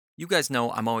You guys know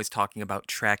I'm always talking about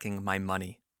tracking my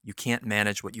money. You can't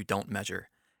manage what you don't measure.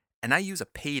 And I use a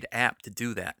paid app to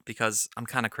do that because I'm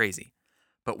kind of crazy.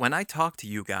 But when I talk to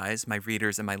you guys, my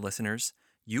readers and my listeners,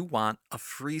 you want a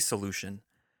free solution.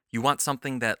 You want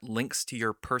something that links to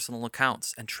your personal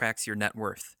accounts and tracks your net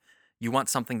worth. You want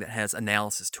something that has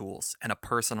analysis tools and a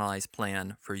personalized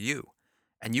plan for you.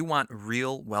 And you want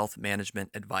real wealth management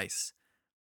advice.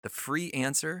 The free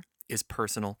answer is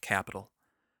personal capital.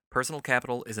 Personal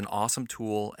capital is an awesome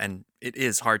tool, and it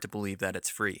is hard to believe that it's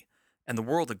free. And the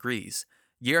world agrees.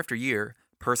 Year after year,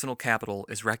 personal capital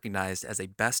is recognized as a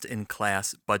best in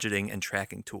class budgeting and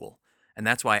tracking tool. And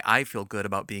that's why I feel good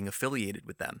about being affiliated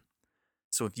with them.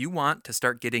 So if you want to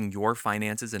start getting your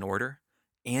finances in order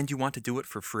and you want to do it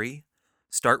for free,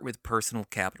 start with personal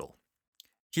capital.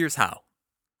 Here's how: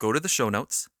 go to the show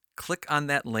notes, click on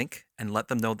that link, and let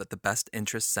them know that the best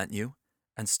interest sent you,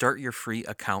 and start your free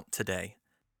account today.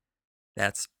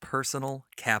 That's Personal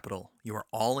Capital, your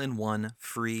all in one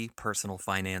free personal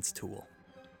finance tool.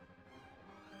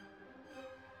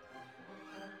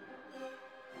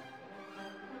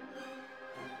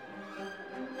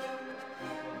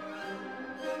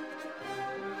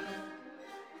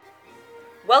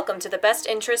 Welcome to the Best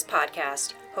Interest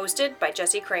Podcast, hosted by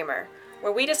Jesse Kramer,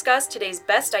 where we discuss today's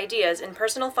best ideas in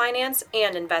personal finance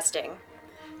and investing.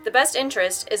 The Best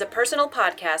Interest is a personal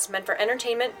podcast meant for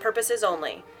entertainment purposes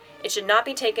only. It should not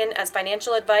be taken as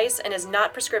financial advice and is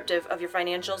not prescriptive of your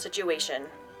financial situation.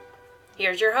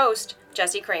 Here's your host,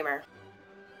 Jesse Kramer.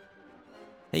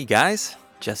 Hey guys,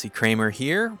 Jesse Kramer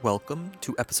here. Welcome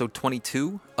to episode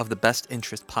 22 of the Best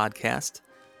Interest Podcast.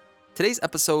 Today's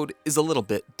episode is a little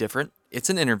bit different.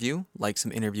 It's an interview, like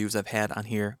some interviews I've had on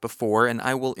here before, and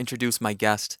I will introduce my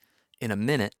guest in a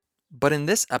minute. But in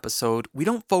this episode, we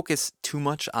don't focus too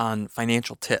much on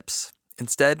financial tips.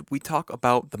 Instead, we talk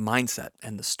about the mindset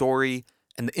and the story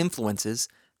and the influences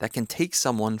that can take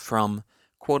someone from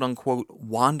quote unquote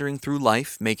wandering through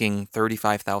life making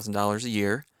 $35,000 a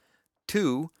year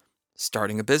to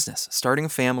starting a business, starting a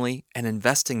family, and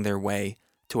investing their way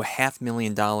to a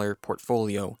 $500,000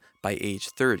 portfolio by age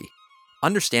 30.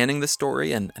 Understanding this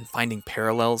story and finding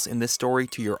parallels in this story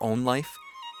to your own life,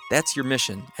 that's your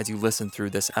mission as you listen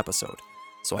through this episode.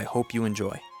 So I hope you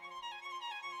enjoy.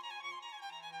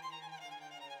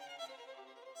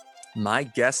 My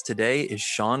guest today is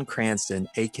Sean Cranston,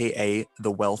 aka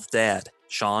The Wealth Dad.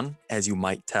 Sean, as you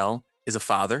might tell, is a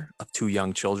father of two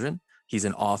young children. He's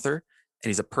an author, and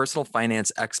he's a personal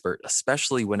finance expert,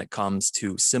 especially when it comes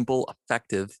to simple,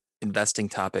 effective investing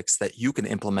topics that you can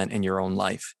implement in your own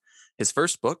life. His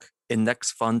first book,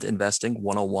 Index Fund Investing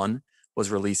 101,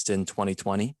 was released in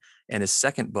 2020, and his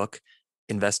second book,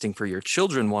 Investing for Your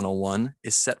Children 101,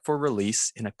 is set for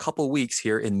release in a couple weeks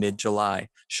here in mid-July.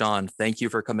 Sean, thank you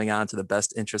for coming on to the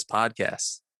Best Interest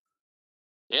Podcast.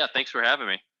 Yeah, thanks for having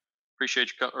me.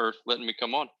 Appreciate you or letting me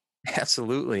come on.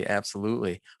 Absolutely,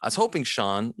 absolutely. I was hoping,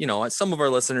 Sean, some of our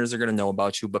listeners are going to know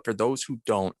about you, but for those who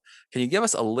don't, can you give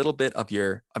us a little bit of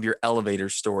your elevator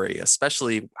story,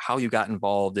 especially how you got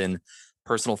involved in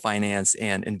personal finance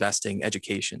and investing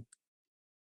education?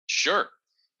 Sure.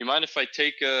 You mind if I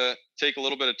take a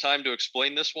little bit of time to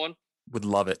explain this one? Would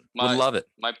love it. Would My love it.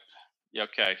 my yeah,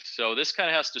 okay. So this kind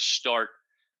of has to start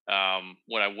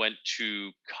when I went to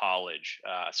college.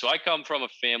 So I come from a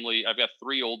family. I've got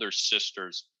three older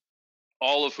sisters,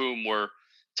 all of whom were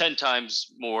 10 times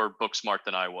more book smart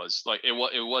than I was. Like it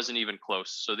wasn't even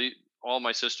close. So all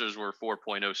my sisters were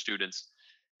 4.0 students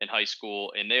in high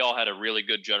school, and they all had a really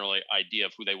good general idea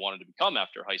of who they wanted to become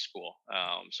after high school.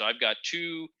 So I've got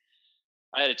two.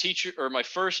 I had a teacher, or my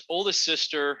first oldest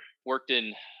sister worked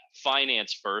in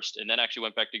finance first, and then actually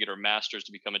went back to get her master's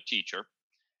to become a teacher.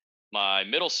 My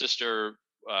middle sister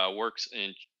works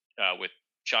in with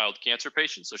child cancer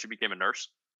patients, so she became a nurse.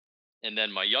 And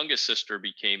then my youngest sister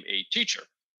became a teacher.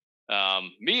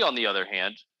 Me, on the other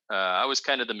hand, I was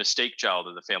kind of the mistake child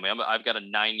of the family. I've got a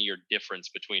 9-year difference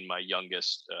between my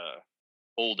youngest,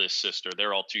 oldest sister.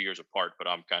 They're all 2 years apart, but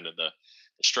I'm kind of the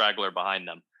straggler behind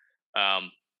them.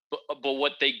 But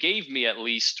what they gave me at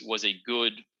least was a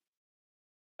good,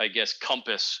 I guess,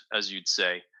 compass, as you'd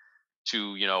say,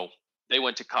 to, they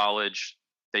went to college,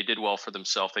 they did well for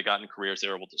themselves, they got in careers, they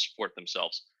were able to support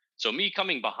themselves. So me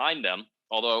coming behind them,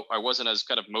 although I wasn't as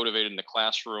kind of motivated in the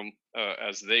classroom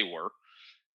as they were,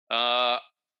 uh,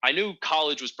 I knew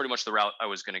college was pretty much the route I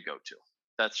was going to go to.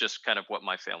 That's just kind of what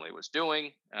my family was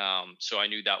doing. So I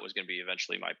knew that was going to be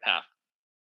eventually my path.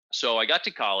 So I got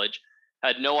to college,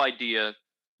 had no idea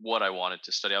what I wanted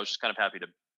to study. I was just kind of happy to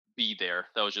be there.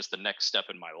 That was just the next step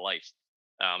in my life.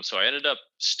 So I ended up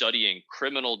studying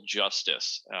criminal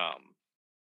justice.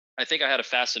 I think I had a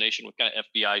fascination with kind of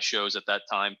FBI shows at that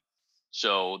time.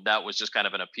 So that was just kind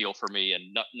of an appeal for me,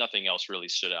 and nothing else really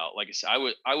stood out. Like I said,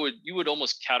 you would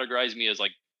almost categorize me as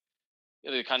like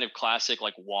the kind of classic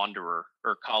like wanderer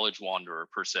or college wanderer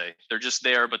per se. They're just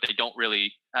there, but they don't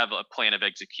really have a plan of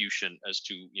execution as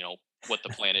to what the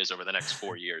plan is over the next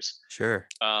 4 years. Sure.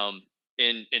 Um,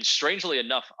 and strangely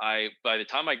enough, I by the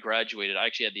time I graduated, I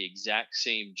actually had the exact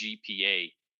same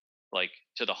GPA, like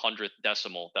to the hundredth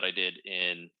decimal, that I did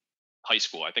in high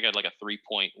school. I think I had like a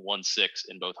 3.16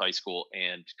 in both high school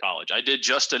and college. I did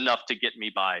just enough to get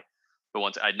me by. But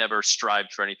once I'd never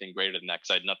strived for anything greater than that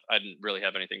because I didn't really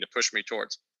have anything to push me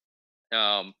towards.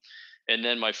 Um, and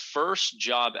then my first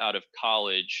job out of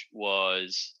college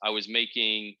was I was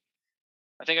making.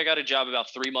 I think I got a job about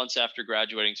 3 months after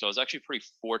graduating, so I was actually pretty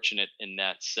fortunate in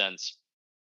that sense.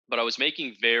 But I was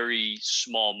making very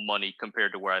small money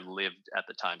compared to where I lived at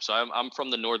the time. So I'm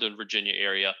from the Northern Virginia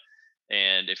area,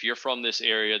 and if you're from this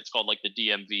area, it's called like the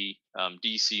DMV,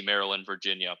 DC, Maryland,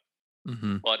 Virginia.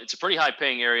 Hmm. But it's a pretty high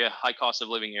paying area, high cost of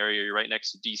living area. You're right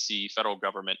next to DC, federal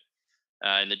government.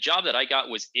 And the job that I got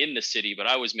was in the city, but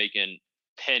I was making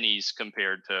pennies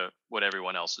compared to what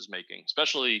everyone else is making,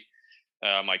 especially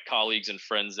my colleagues and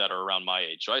friends that are around my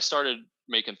age. So I started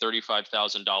making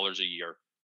 $35,000 a year,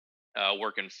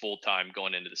 working full time,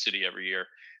 going into the city every year.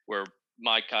 Where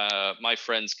my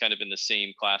friends kind of in the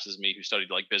same class as me who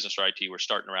studied like business or IT were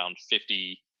starting around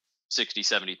 50, 60,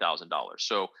 $70,000.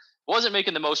 So wasn't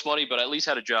making the most money, but at least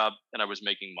had a job and I was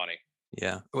making money.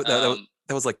 Yeah. Um,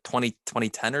 That was like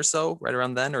 2010 or so, right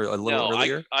around then, or a little no,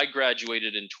 earlier. I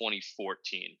graduated in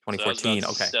 2014, so that was about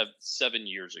 2014. Okay. 7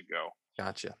 years ago.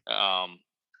 Gotcha. Um,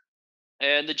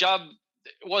 and the job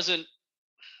wasn't.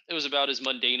 It was about as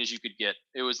mundane as you could get.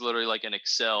 It was literally like an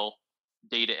Excel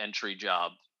data entry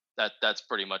job. That's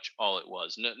pretty much all it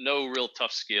was. No, no real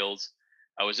tough skills.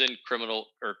 I was in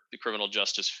the criminal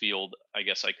justice field, I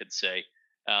guess I could say,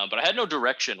 but I had no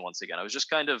direction. Once again, I was just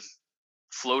kind of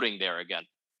floating there again.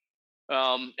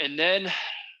 And then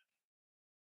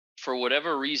for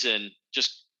whatever reason,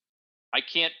 just I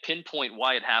can't pinpoint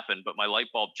why it happened, but my light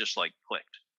bulb just like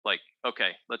clicked. Like,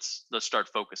 okay, let's start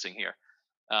focusing here.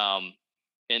 Um,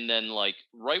 and then like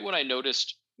right when I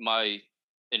noticed my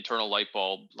internal light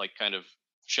bulb like kind of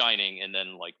shining, and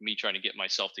then like me trying to get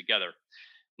myself together,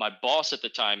 my boss at the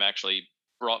time actually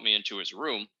brought me into his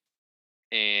room,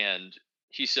 and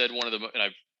he said and I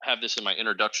have this in my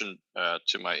introduction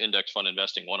to my index fund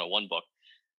investing 101 book,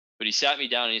 but he sat me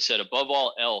down and he said, above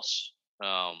all else,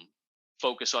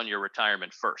 focus on your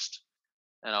retirement first.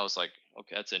 And I was like,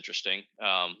 okay, that's interesting.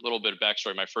 Little bit of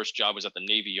backstory. My first job was at the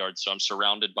Navy Yard, so I'm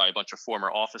surrounded by a bunch of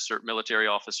former military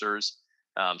officers,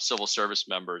 civil service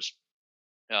members.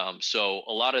 So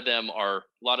a lot of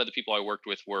the people I worked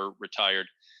with were retired,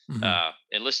 Hmm.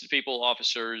 enlisted people,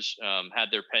 officers, had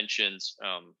their pensions,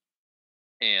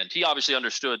 and he obviously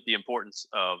understood the importance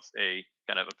of a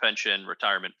kind of a pension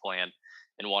retirement plan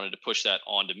and wanted to push that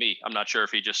onto me. I'm not sure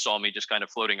if he just saw me just kind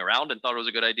of floating around and thought it was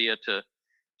a good idea to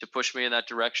push me in that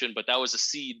direction, but that was a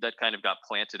seed that kind of got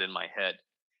planted in my head.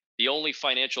 The only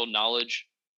financial knowledge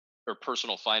or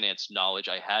personal finance knowledge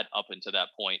I had up until that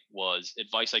point was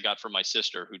advice I got from my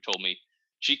sister, who told me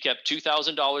she kept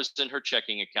 $2,000 in her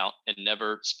checking account and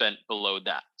never spent below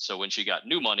that. So when she got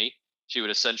new money, she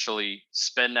would essentially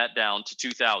spend that down to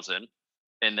 2,000,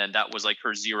 and then that was like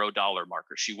her $0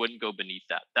 marker. She wouldn't go beneath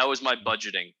that. That was my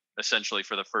budgeting essentially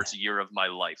for the first year of my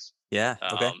life. Yeah.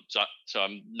 Okay. So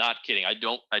I'm not kidding.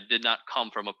 I did not come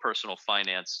from a personal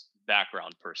finance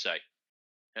background per se.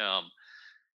 Um,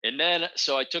 and then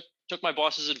so I took my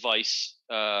boss's advice.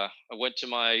 I went to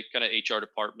my kind of HR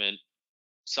department,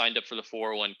 signed up for the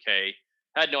 401k.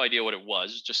 Had no idea what it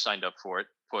was, just signed up for it.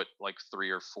 Put like 3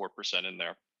 or 4% in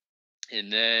there,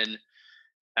 and then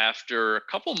after a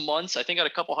couple months, I think I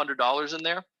had a couple $100s in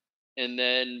there. And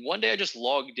then one day I just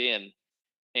logged in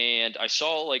and I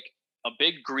saw like a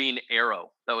big green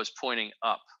arrow that was pointing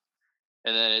up,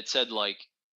 and then it said like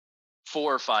 $4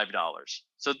 or $5.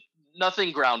 So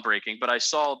nothing groundbreaking, but I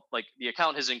saw like the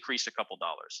account has increased a couple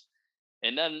dollars.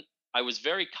 And then I was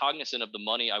very cognizant of the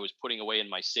money I was putting away in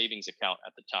my savings account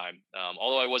at the time.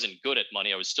 Although I wasn't good at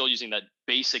money, I was still using that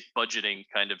basic budgeting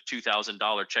kind of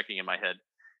 $2,000 checking in my head.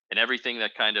 And everything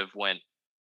that kind of went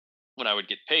when I would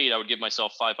get paid, I would give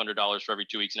myself $500 for every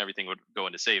 2 weeks, and everything would go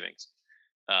into savings.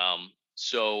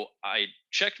 So I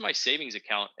checked my savings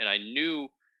account, and I knew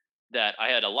that I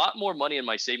had a lot more money in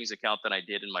my savings account than I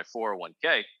did in my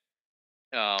 401k.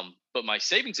 But my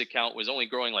savings account was only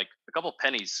growing like a couple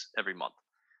pennies every month.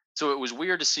 So it was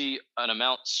weird to see an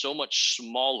amount so much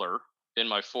smaller in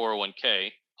my 401k,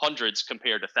 hundreds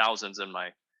compared to thousands in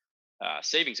my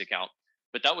savings account.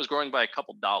 but that was growing by a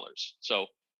couple dollars. So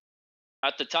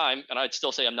at the time, and I'd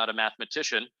still say I'm not a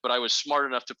mathematician, but I was smart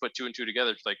enough to put two and two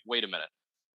together. It's like, wait a minute,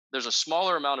 there's a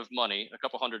smaller amount of money, a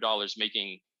couple $100,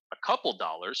 making a couple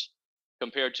dollars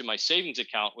compared to my savings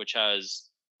account, which has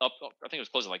I think it was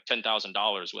close to like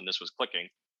 $10,000 when this was clicking.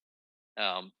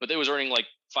 But it was earning like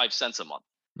 5 cents a month.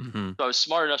 Hmm. So I was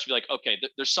smart enough to be like, okay,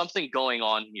 there's something going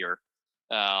on here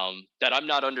that I'm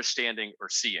not understanding or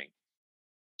seeing.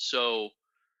 So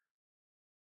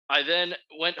I then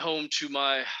went home to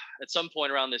at some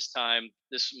point around this time,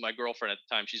 this my girlfriend at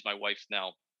the time, she's my wife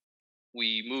now.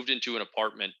 We moved into an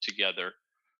apartment together.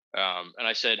 And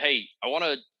I said, hey,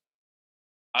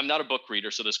 I'm not a book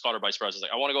reader. So this caught her by surprise. I was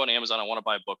like, I want to go on Amazon. I want to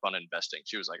buy a book on investing.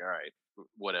 She was like, all right,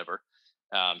 whatever.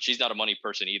 She's not a money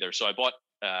person either. So I bought,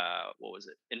 what was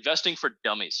it? Investing for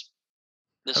Dummies.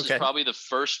 This is Okay. probably the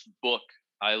first book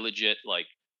I legit like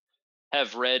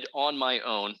have read on my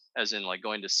own, as in like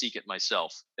going to seek it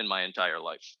myself in my entire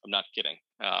life. I'm not kidding.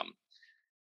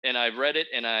 And I read it,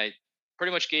 and I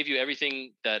pretty much gave you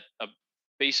everything that a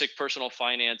basic personal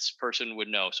finance person would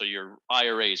know. So your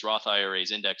IRAs, Roth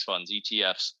IRAs, index funds,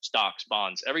 ETFs, stocks,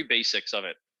 bonds, every basics of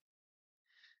it.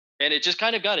 And it just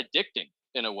kind of got addicting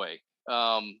in a way.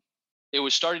 It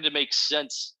was starting to make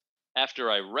sense after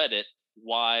I read it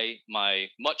why my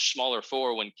much smaller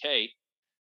 401k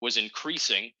was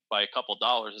increasing by a couple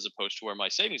dollars as opposed to where my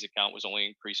savings account was only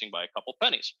increasing by a couple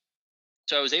pennies.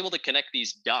 So I was able to connect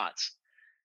these dots,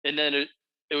 and then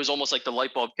it was almost like the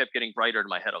light bulb kept getting brighter in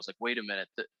my head. I was like, wait a minute,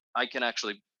 I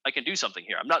can do something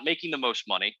here. I'm not making the most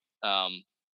money,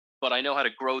 but I know how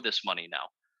to grow this money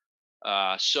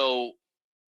now. So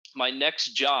my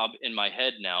next job in my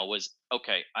head now was,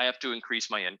 okay, I have to increase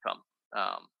my income.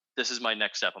 This is my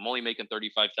next step. I'm only making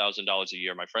 $35,000 a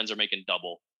year. My friends are making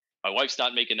double. My wife's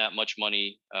not making that much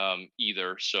money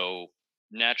either. So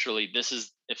naturally, this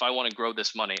is if I want to grow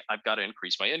this money, I've got to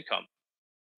increase my income.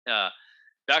 Uh,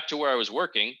 Back to where I was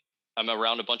working, I'm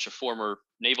around a bunch of former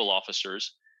naval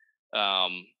officers.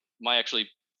 My actually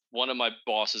one of my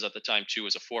bosses at the time too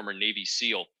was a former Navy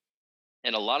SEAL,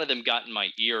 and a lot of them got in my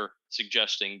ear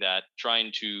suggesting that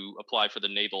trying to apply for the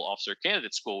Naval Officer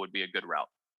Candidate School would be a good route.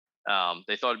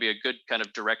 They thought it'd be a good kind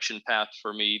of direction path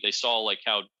for me. They saw like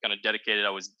how kind of dedicated I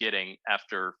was getting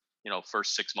after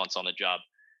first 6 months on the job,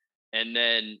 and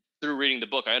then through reading the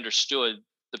book, I understood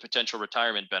the potential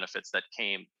retirement benefits that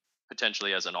came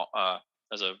potentially as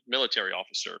a military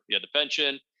officer. You had the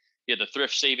pension, you had the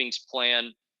thrift savings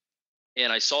plan,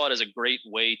 and I saw it as a great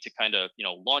way to kind of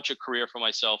launch a career for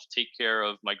myself, take care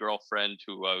of my girlfriend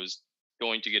who I was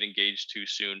going to get engaged to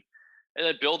soon, and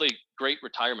then build a great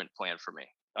retirement plan for me.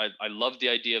 I love the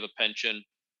idea of a pension.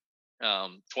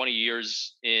 20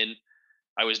 years in,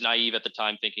 I was naive at the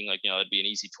time, thinking like it'd be an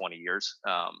easy 20 years.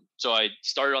 So I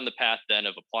started on the path then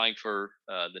of applying for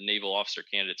the Naval Officer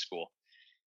Candidate School,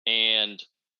 and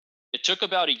it took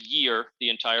about a year, the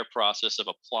entire process of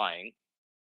applying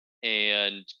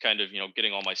and kind of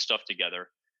getting all my stuff together.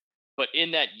 But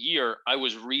in that year, I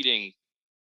was reading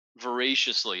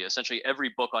voraciously, essentially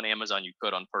every book on Amazon you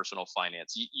could on personal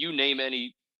finance. You name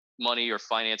any money or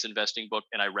finance investing book,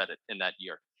 and I read it in that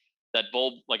year. That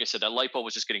bulb, like I said, that light bulb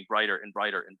was just getting brighter and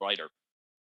brighter and brighter,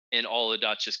 and all the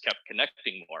dots just kept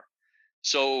connecting more.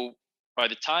 So by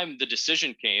the time the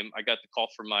decision came, I got the call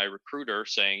from my recruiter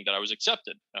saying that I was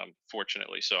accepted.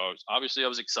 Fortunately, so I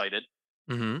was excited,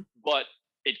 Hmm. but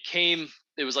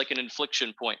it was like an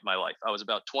inflection point in my life. I was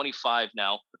about 25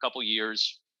 now, a couple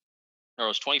years, or I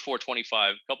was 24,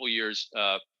 25, a couple years,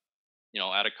 out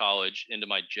of college into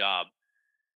my job.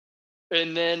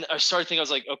 And then I started thinking, I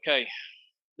was like, okay,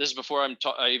 this is before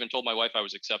I even told my wife I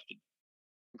was accepted.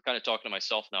 I'm kind of talking to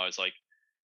myself now. I was like,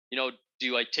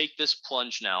 do I take this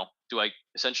plunge now? Do I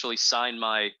essentially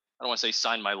I don't want to say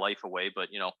sign my life away, but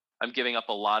I'm giving up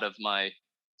a lot of my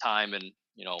time and,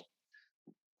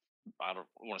 I don't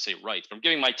want to say rights, but I'm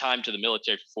giving my time to the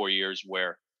military for 4 years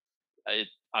where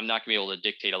I'm not going to be able to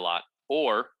dictate a lot.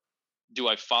 Or do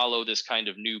I follow this kind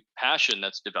of new passion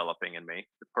that's developing in me,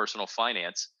 the personal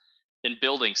finance, and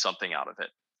building something out of it?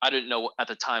 I didn't know at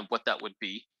the time what that would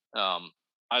be.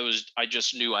 I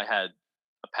just knew I had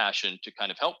a passion to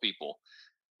kind of help people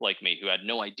like me who had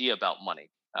no idea about money.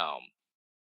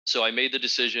 So I made the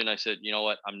decision. I said, you know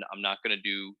what, I'm not going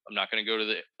to go to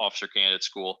the officer candidate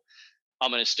school. I'm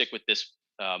going to stick with this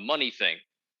money thing.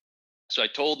 So I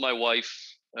told my wife,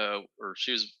 or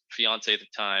she was fiance at the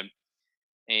time,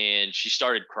 and she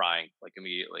started crying like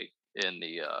immediately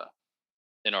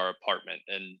in our apartment,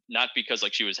 and not because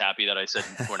like she was happy that I said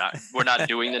we're not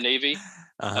doing the Navy,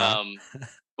 Uh-huh. um,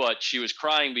 but she was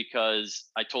crying because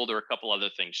I told her a couple other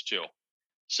things too.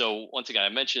 So once again, I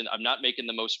mentioned I'm not making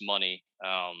the most money.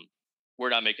 We're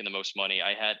not making the most money.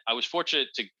 I was fortunate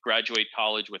to graduate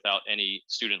college without any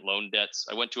student loan debts.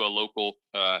 I went to a local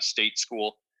state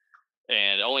school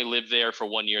and I only lived there for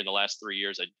 1 year. In the last 3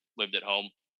 years, I lived at home.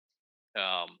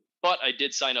 But I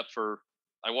did sign up for.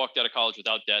 I walked out of college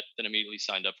without debt, then immediately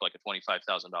signed up for like a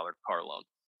 $25,000 car loan.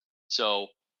 So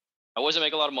I wasn't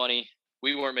making a lot of money.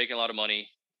 We weren't making a lot of money.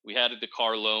 We had the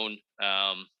car loan.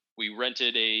 We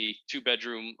rented a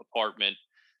two-bedroom apartment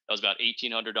that was about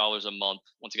 $1,800 a month.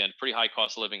 Once again, pretty high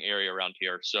cost of living area around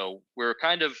here. So we're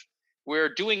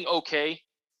doing okay,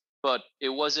 but it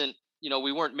wasn't.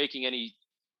 We weren't making any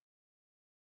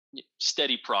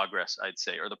steady progress, I'd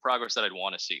say, or the progress that I'd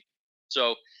want to see.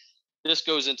 So this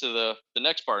goes into the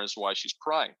next part as to why she's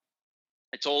crying.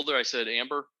 I told her, I said,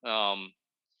 Amber, I'm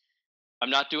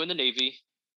not doing the Navy.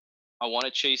 I want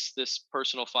to chase this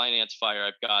personal finance fire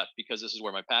I've got because this is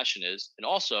where my passion is. And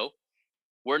also,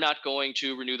 we're not going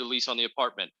to renew the lease on the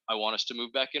apartment. I want us to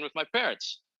move back in with my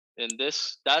parents. And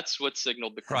that's what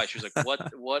signaled the cry. She was like,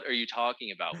 what are you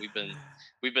talking about?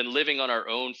 We've been living on our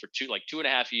own for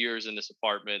 2.5 years in this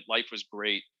apartment. Life was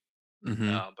great.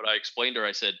 Mhm. But I explained to her,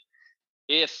 I said,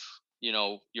 if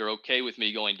you're okay with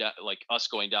me going down, like us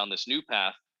going down this new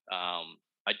path,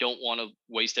 I don't want to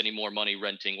waste any more money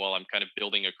renting while I'm kind of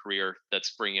building a career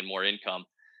that's bringing more income,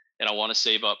 and I want to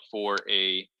save up for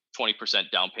a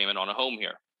 20% down payment on a home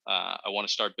here. I want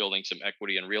to start building some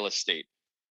equity in real estate.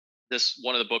 This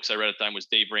one of the books I read at the time was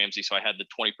Dave Ramsey, so I had the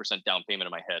 20% down payment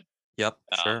in my head. Yep,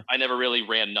 sure. I never really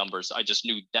ran numbers. I just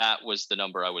knew that was the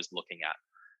number I was looking at.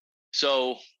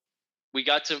 So we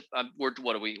got to we're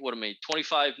what are we? What am I?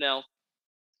 25 now,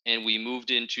 and we moved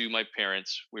into my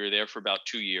parents. We were there for about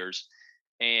 2 years,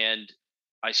 and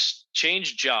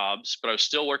changed jobs, but I was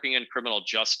still working in criminal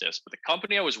justice. But the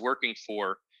company I was working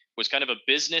for was kind of a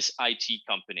business IT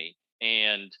company,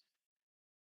 and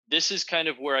this is kind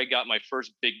of where I got my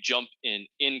first big jump in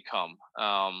income.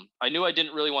 I knew I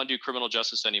didn't really want to do criminal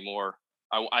justice anymore.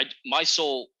 My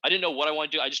soul, I didn't know what I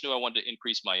wanted to do. I just knew I wanted to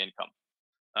increase my income.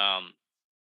 Um,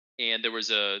 and there was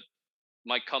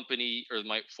my company, or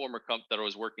my former company that I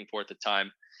was working for at the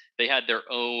time, they had their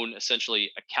own essentially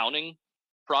accounting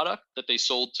product that they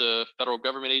sold to federal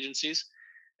government agencies.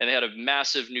 And they had a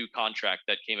massive new contract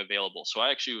that came available. So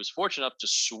I actually was fortunate enough to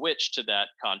switch to that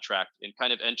contract and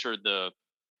kind of enter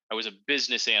I was a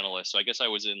business analyst. So I guess I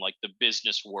was in like the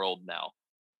business world now.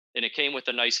 And it came with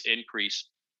a nice increase.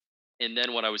 And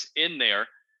then when I was in there,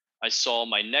 I saw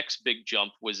my next big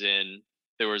jump was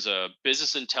there was a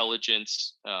business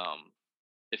intelligence.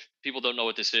 If people don't know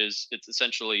what this is, it's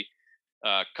essentially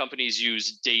companies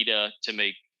use data to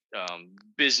make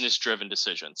business driven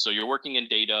decisions. So you're working in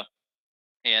data,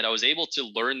 and I was able to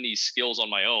learn these skills on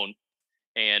my own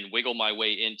and wiggle my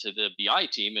way into the BI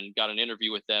team and got an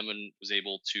interview with them and was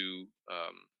able to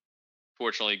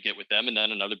fortunately get with them and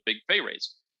then another big pay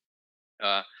raise.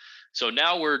 Uh, so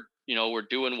now we're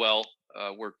doing well.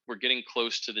 We're getting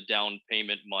close to the down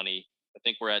payment money. I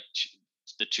think we're at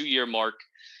the 2 year mark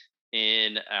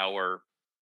in our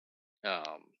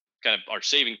kind of our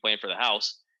saving plan for the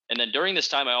house. And then during this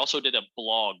time, I also did a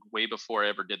blog way before I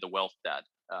ever did the Wealth Dad.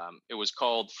 It was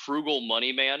called Frugal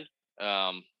Money Man.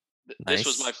 This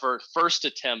was my Nice. first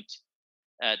attempt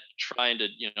at trying to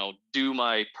do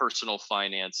my personal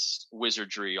finance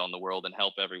wizardry on the world and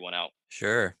help everyone out.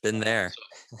 Sure, been there.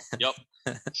 So yep.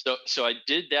 So I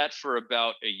did that for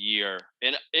about a year,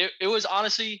 and it was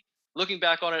honestly, looking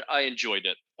back on it, I enjoyed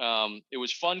it. It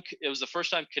was fun. It was the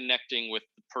first time connecting with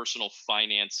the personal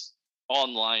finance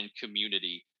online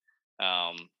community.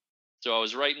 Um, so I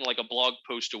was writing like a blog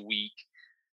post a week.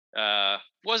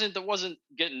 Wasn't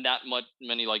getting that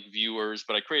many like viewers,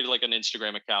 but I created like an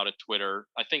Instagram account, a Twitter.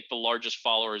 I think the largest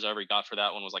followers I ever got for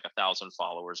that one was like 1,000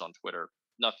 followers on Twitter.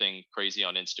 Nothing crazy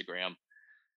on Instagram.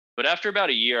 But after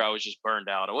about a year, I was just burned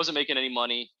out. I wasn't making any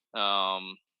money. I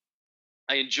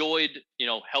enjoyed,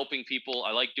 helping people.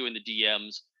 I like doing the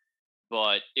DMs,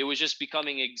 but it was just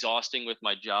becoming exhausting with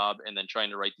my job and then trying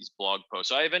to write these blog posts.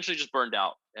 So I eventually just burned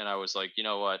out, and I was like, you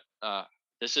know what?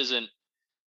 This isn't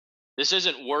this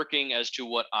isn't working as to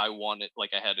what I wanted,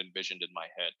 like I had envisioned in my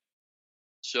head.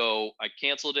 So I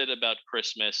canceled it about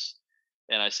Christmas,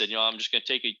 and I said, I'm just going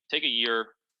to take a year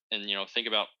and think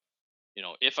about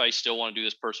if I still want to do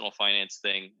this personal finance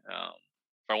thing,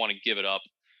 if I want to give it up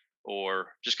or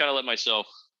just kind of let myself,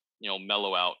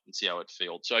 mellow out and see how it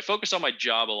feels. So I focused on my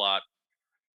job a lot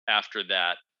after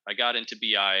that. I got into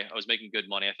BI. I was making good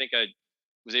money. I think I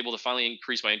was able to finally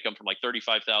increase my income from like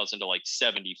 35,000 to like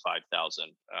 75,000.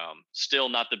 Still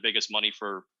not the biggest money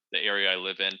for the area I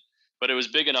live in, but it was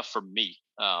big enough for me.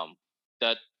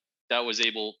 That I was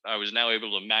now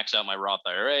able to max out my Roth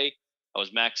IRA. I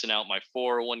was maxing out my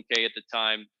 401k at the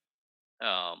time.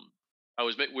 Um,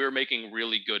 we were making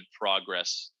really good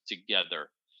progress together.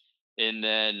 And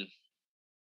then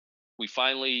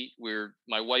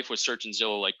my wife was searching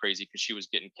Zillow like crazy because she was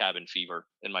getting cabin fever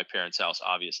in my parents' house.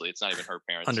 Obviously, it's not even her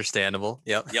parents. Understandable.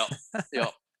 Yep. Yep,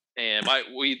 yep. And my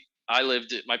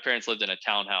parents lived in a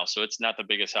townhouse, so it's not the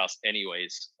biggest house,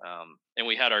 anyways. And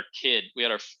we had our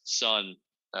son.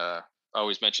 I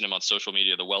always mention him on social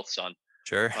media, the wealth son.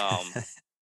 Sure. Um,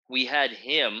 we had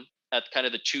him at kind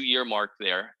of the 2 year mark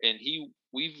there, and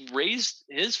we've raised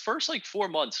his first like 4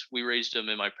 months. We raised him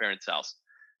in my parents' house,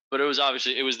 but it was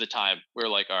the time we are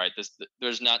like, all right,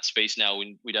 there's not space now.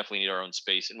 We definitely need our own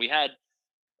space, and I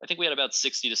think we had about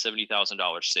 60 to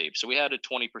 $70,000 saved. So we had a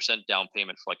 20% down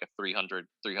payment for like a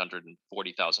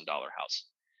 $340,000 house.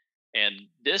 And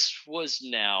this was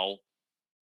now,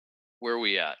 where are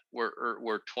we at?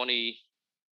 We're 20,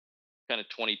 kind of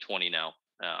 2020 now.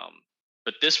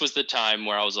 But this was the time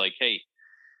where I was like, hey,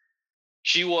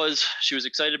 she was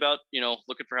excited about,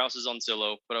 looking for houses on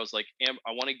Zillow, but I was like,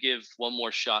 I want to give one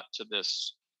more shot to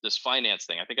this finance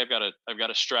thing. I think I've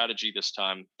got a strategy this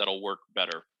time that'll work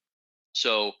better.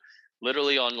 So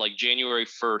literally on like January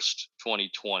 1st,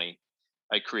 2020,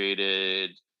 I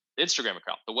created Instagram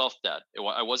account, the Wealth Dad.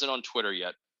 I wasn't on Twitter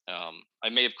yet. I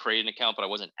may have created an account, but I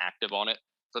wasn't active on it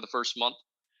for the first month.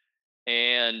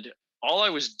 And all I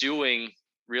was doing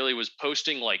really was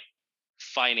posting like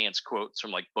finance quotes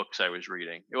from like books I was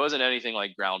reading. It wasn't anything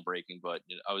like groundbreaking, but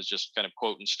I was just kind of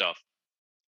quoting stuff,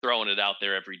 throwing it out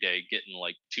there every day, getting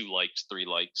like 2 likes, 3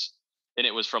 likes, and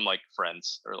it was from like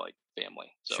friends or like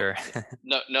family. So Sure.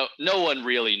 no one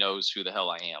really knows who the hell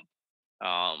I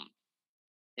am.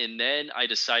 And then I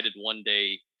decided one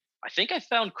day, I think I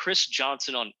found Chris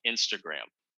Johnson on Instagram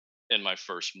in my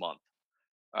first month.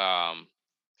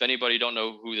 If anybody don't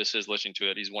know who this is listening to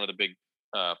it, he's one of the big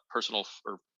personal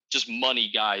or just money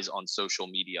guys on social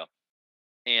media,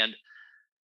 and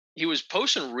he was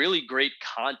posting really great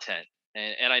content.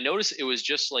 And I noticed it was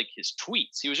just like his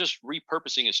tweets. He was just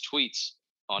repurposing his tweets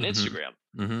on Mhm. Instagram.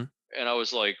 Mhm. And I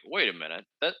was like, wait a minute,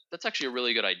 that's actually a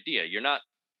really good idea. You're not,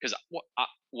 because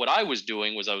what I was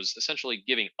doing was I was essentially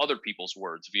giving other people's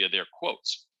words via their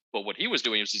quotes. But what he was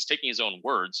doing was he's taking his own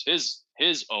words,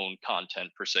 his own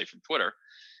content per se from Twitter,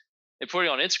 and putting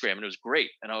it on Instagram, and it was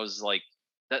great. And I was like,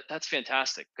 that's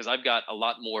fantastic because I've got a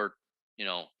lot more, you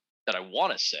know, that I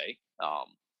want to say,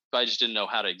 but I just didn't know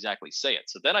how to exactly say it.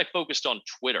 So then I focused on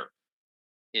Twitter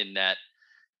in that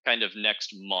kind of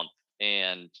next month,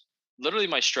 and literally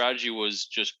my strategy was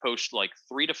just post like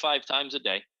 3 to 5 times a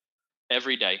day,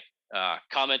 every day.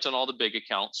 Comment on all the big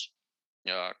accounts.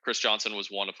 Chris Johnson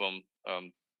was one of them.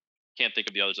 Can't think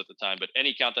of the others at the time, but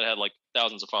any account that had like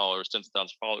thousands of followers, tens of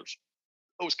thousands of followers,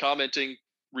 I was commenting,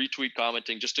 retweet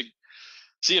commenting, just to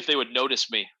see if they would notice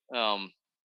me,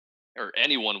 or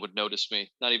anyone would notice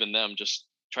me. Not even them, just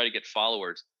try to get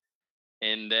followers.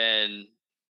 And then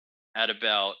at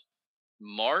about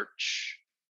March,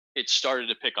 it started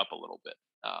to pick up a little bit.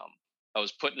 I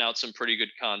was putting out some pretty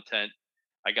good content.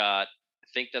 I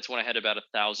think that's when I had about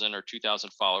 1,000 or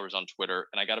 2,000 followers on Twitter,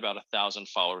 and I got about 1,000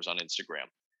 followers on Instagram.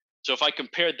 So if I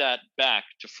compared that back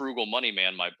to Frugal Money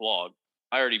Man, my blog,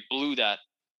 I already blew that,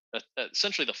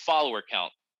 essentially the follower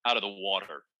count, out of the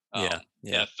water, Yeah.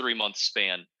 in Yeah. a 3 month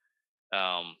span,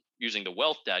 using the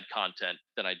Wealth Dad content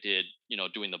than I did,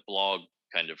 doing the blog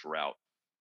kind of route.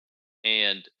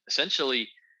 And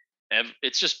essentially,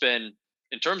 it's just been,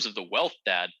 in terms of the Wealth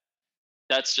Dad,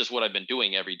 that's just what I've been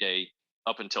doing every day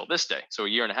up until this day. So a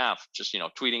year and a half, just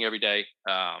tweeting every day,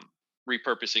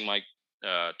 repurposing my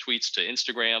tweets to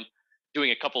Instagram,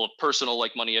 doing a couple of personal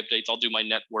like money updates. I'll do my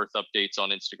net worth updates on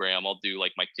Instagram. I'll do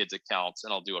like my kids' accounts,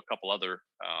 and I'll do a couple other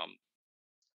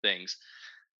things.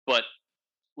 But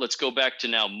let's go back to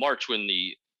now March, when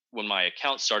my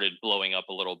account started blowing up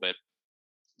a little bit.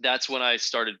 That's when I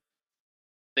started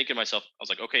thinking to myself, I was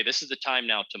like, okay, this is the time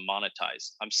now to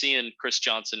monetize. I'm seeing Chris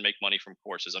Johnson make money from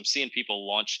courses. I'm seeing people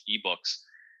launch ebooks.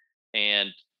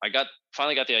 And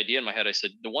finally got the idea in my head. I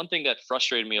said, the one thing that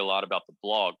frustrated me a lot about the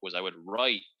blog was I would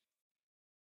write,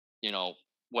 you know,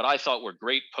 what I thought were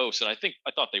great posts. And I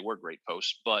thought they were great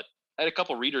posts, but I had a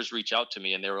couple readers reach out to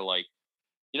me and they were like,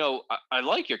 I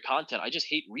like your content. I just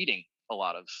hate reading a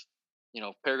lot of,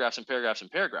 paragraphs and paragraphs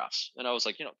and paragraphs. And I was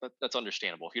like, that's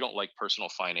understandable. If you don't like personal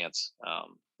finance,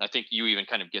 I think you even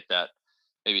kind of get that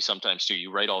maybe sometimes too. You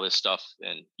write all this stuff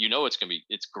and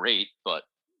it's great, but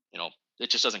it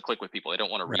just doesn't click with people. They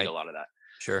don't want to read a Right. lot of that.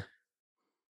 Sure.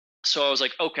 So I was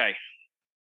like, okay,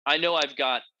 I know I've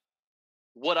got,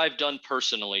 what I've done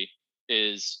personally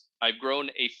is I've grown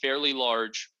a fairly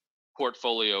large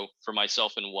portfolio for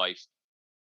myself and wife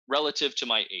relative to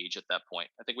my age at that point.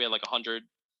 I think we had like 100,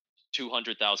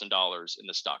 $200,000 in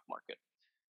the stock market,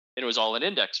 and it was all in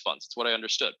index funds. It's what I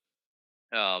understood.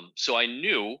 So I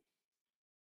knew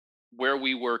where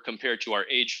we were compared to our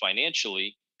age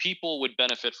financially. People would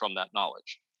benefit from that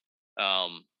knowledge.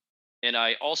 Um, and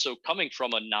I also, coming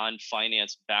from a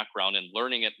non-finance background and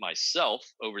learning it myself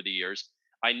over the years,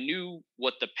 I knew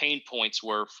what the pain points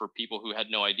were for people who had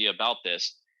no idea about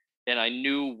this, and I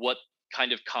knew what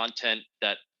kind of content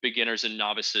that beginners and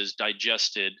novices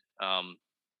digested, and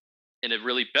it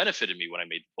really benefited me when I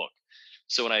made the book.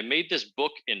 So when I made this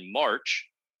book in March,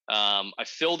 I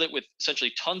filled it with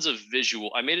essentially tons of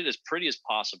visual. I made it as pretty as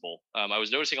possible. I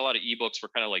was noticing a lot of ebooks were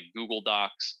kind of like Google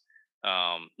Docs.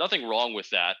 Nothing wrong with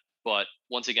that, but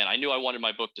once again, I knew I wanted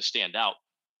my book to stand out.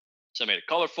 So I made it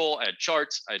colorful. I had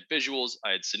charts, I had visuals,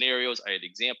 I had scenarios, I had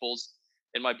examples.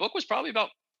 And my book was probably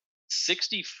about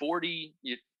 60-40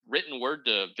 written word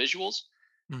to visuals.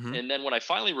 Hmm. And then when I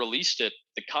finally released it,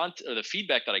 the content or the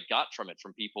feedback that I got from it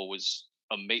from people was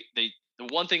amazing. The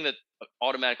one thing that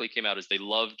automatically came out is they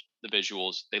loved the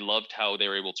visuals. They loved how they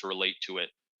were able to relate to it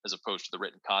as opposed to the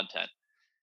written content.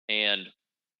 And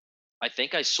I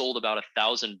think I sold about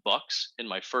 $1,000 in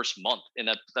my first month, and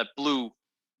that blew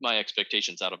my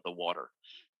expectations out of the water.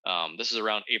 This is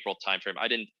around April timeframe.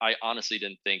 I honestly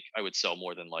didn't think I would sell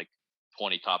more than like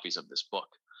 20 copies of this book.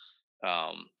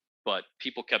 Um, but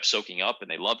people kept soaking up and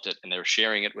they loved it and they were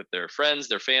sharing it with their friends,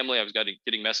 their family. I was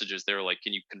getting messages. They were like,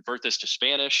 "Can you convert this to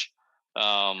Spanish?"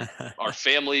 Our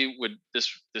family would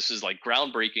this is like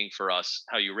groundbreaking for us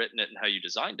how you written it and how you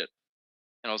designed it.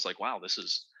 And I was like, "Wow, this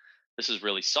is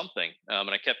really something." And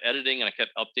I kept editing and I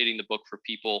kept updating the book for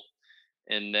people,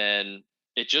 and then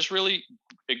it just really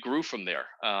it grew from there.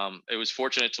 It was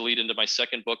fortunate to lead into my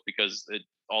second book because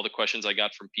all the questions I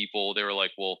got from people, they were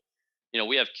like, "Well,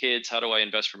 we have kids. How do I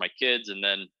invest for my kids?" And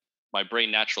then my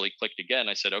brain naturally clicked again.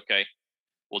 I said, "Okay,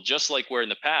 well, just like where in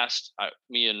the past,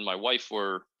 me and my wife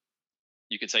were,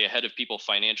 you could say, ahead of people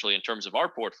financially in terms of our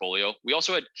portfolio. We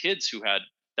also had kids who had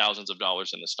thousands of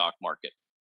dollars in the stock market.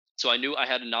 So I knew I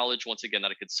had a knowledge once again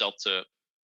that I could sell to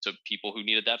people who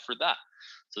needed that for that.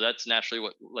 So that's naturally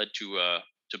what led to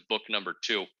book number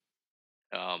two.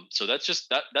 So that's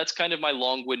just that's kind of my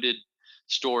long-winded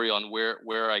story on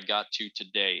where I got to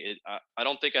today. I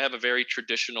don't think I have a very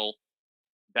traditional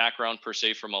background per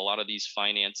se from a lot of these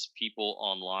finance people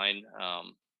online.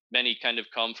 Many kind of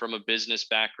come from a business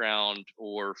background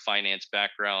or finance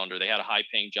background, or they had a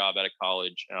high-paying job out of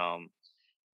college.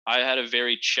 I had a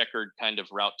very checkered kind of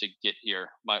route to get here.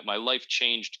 My life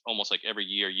changed almost like every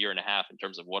year and a half in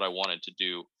terms of what I wanted to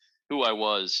do, who I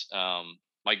was,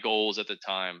 my goals at the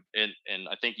time, and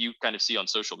I think you kind of see on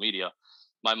social media.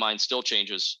 My mind still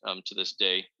changes to this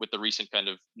day with the recent kind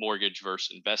of mortgage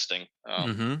versus investing.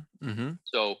 Hmm. Hmm.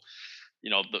 So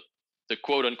the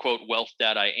quote unquote wealth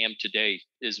that I am today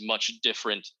is much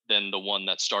different than the one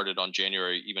that started on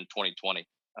January even 2020,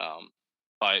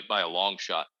 by a long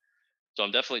shot. So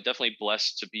I'm definitely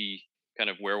blessed to be kind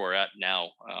of where we're at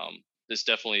now. This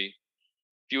definitely,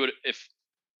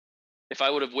 if I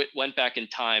would have went back in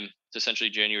time to essentially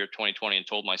January of 2020 and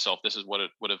told myself this is what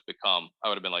it would have become, I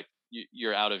would have been like,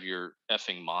 You're out of your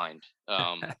effing mind."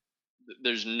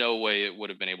 There's no way it would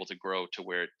have been able to grow to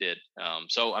where it did.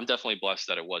 So I'm definitely blessed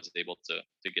that it was able to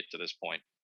get to this point.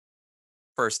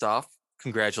 First off,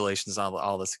 congratulations on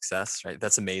all the success, right?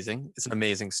 That's amazing. It's an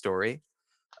amazing story.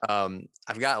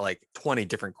 I've got like 20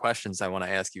 different questions I want to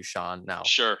ask you, Sean. Now,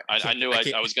 Sure, I I can't, knew I I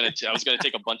can't. was gonna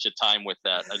take a bunch of time with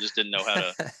that. I just didn't know how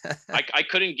to. I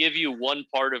couldn't give you one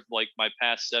part of like my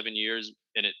past 7 years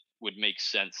and it would make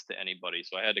sense to anybody.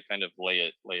 So I had to kind of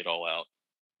lay it all out.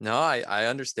 No, I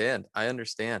understand. I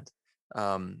understand.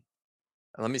 Um,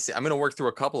 Let me see. I'm going to work through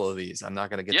a couple of these. I'm not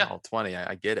going to get to Yeah. all 20.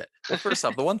 I get it. Well, first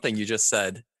off, the one thing you just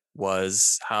said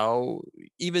was how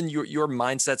even your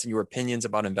mindsets and your opinions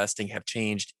about investing have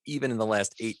changed even in the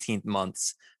last 18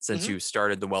 months since Hmm. you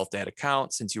started the Wealth Dad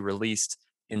account, since you released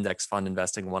Index Fund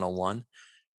Investing 101.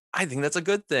 I think that's a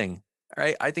good thing.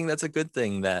 Right? I think that's a good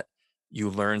thing that you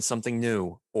learn something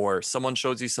new or someone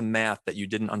shows you some math that you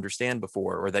didn't understand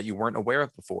before or that you weren't aware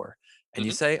of before. And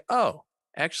you Hmm. say, oh,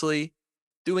 actually,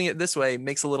 doing it this way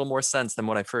makes a little more sense than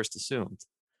what I first assumed.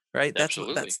 Right? That's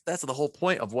Absolutely. that's the whole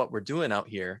point of what we're doing out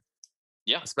here,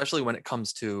 Yeah. especially when it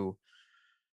comes to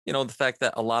the fact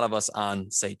that a lot of us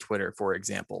on, say, Twitter, for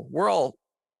example, we're all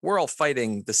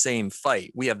fighting the same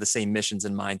fight. We have the same missions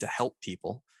in mind to help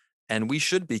people. And we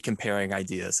should be comparing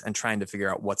ideas and trying to figure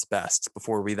out what's best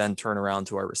before we then turn around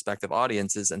to our respective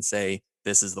audiences and say,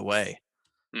 this is the way.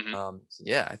 Hmm.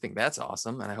 Yeah, I think that's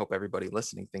awesome. And I hope everybody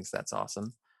listening thinks that's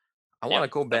awesome. I want Yeah, to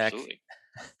go back. absolutely.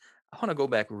 I want to go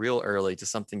back real early to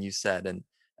something you said and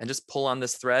just pull on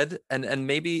this thread and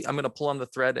maybe I'm going to pull on the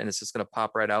thread and it's just going to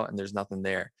pop right out and there's nothing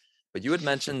there. But you had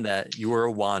mentioned that you were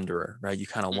a wanderer, right? You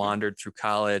kind of Hmm. wandered through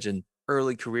college and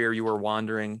early career you were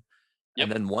wandering Yep.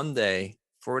 and then one day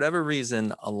for whatever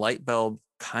reason a light bulb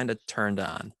kind of turned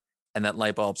on and that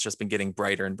light bulb's just been getting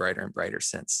brighter and brighter and brighter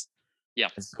since. Yeah.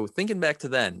 And so thinking back to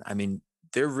then, I mean,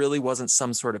 there really wasn't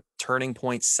some sort of turning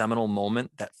point seminal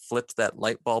moment that flipped that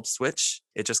light bulb switch.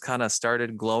 It just kind of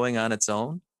started glowing on its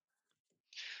own.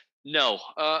 No.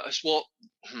 Well,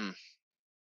 let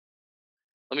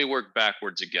me work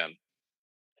backwards again.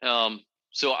 Um,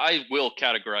 so I will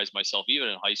categorize myself, even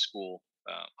in high school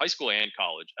and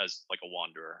college, as like a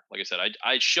wanderer. Like I said,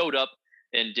 I showed up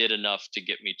and did enough to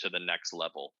get me to the next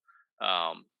level.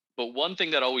 But one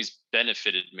thing that always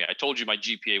benefited me, I told you my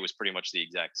GPA was pretty much the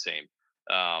exact same.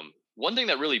 One thing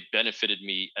that really benefited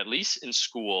me, at least in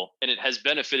school, and it has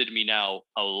benefited me now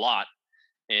a lot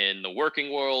in the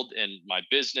working world and my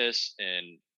business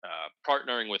and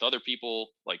partnering with other people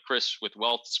like Chris with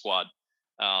Wealth Squad.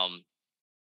 Um,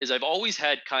 is I've always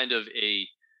had kind of a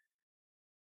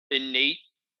innate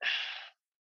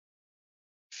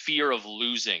fear of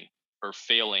losing or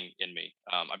failing in me.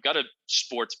 I've got a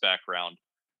sports background,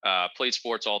 played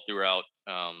sports all throughout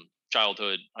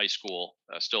childhood, high school,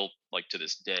 still like to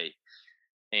this day.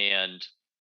 And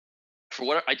for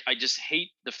what I just hate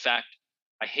the fact,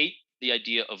 I hate the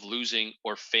idea of losing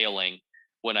or failing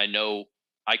when I know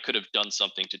I could have done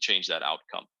something to change that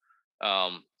outcome.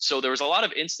 So there was a lot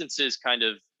of instances kind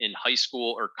of in high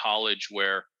school or college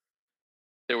where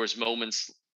there was moments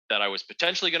that I was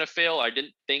potentially going to fail. I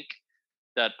didn't think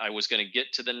that I was going to get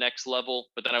to the next level,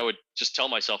 but then I would just tell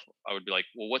myself, I would be like,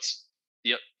 well, what's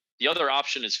the the other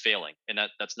option is failing, and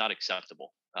that's not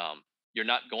acceptable. You're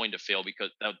not going to fail because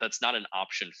that's not an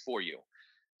option for you.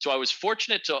 So I was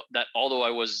fortunate to that although I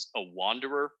was a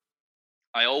wanderer,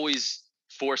 I always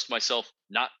forced myself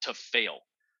not to fail.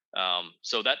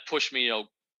 So that pushed me,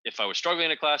 if I was struggling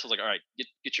in a class, I was like, all right,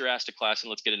 get your ass to class and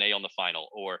let's get an A on the final.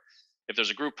 Or if there's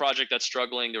a group project that's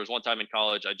struggling, there was one time in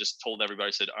college, I just told everybody,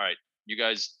 I said, all right, you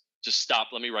guys just stop.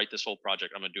 Let me write this whole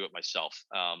project. I'm going to do it myself.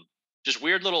 Just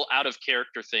weird little out of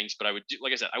character things, but I would do,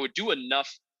 like I said, I would do enough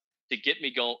to get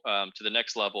me go to the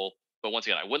next level. But once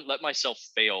again, I wouldn't let myself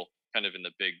fail kind of in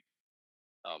the big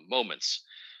moments.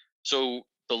 So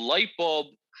the light bulb,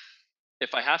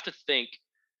 if I have to think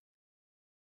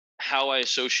how I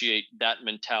associate that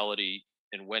mentality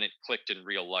and when it clicked in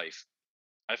real life,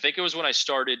 I think it was when I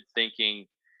started thinking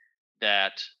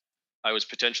that I was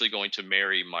potentially going to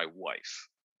marry my wife.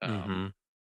 Um, Hmm.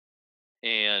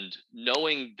 and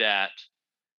knowing that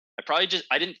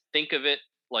I didn't think of it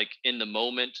like in the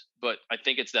moment, but I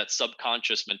think it's that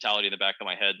subconscious mentality in the back of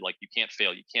my head, like you can't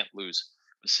fail, you can't lose.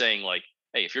 Saying like,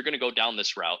 hey, if you're going to go down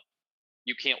this route,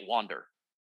 you can't wander.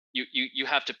 You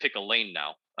have to pick a lane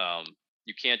now.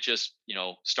 You can't just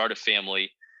start a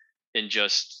family and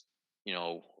just you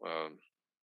know um,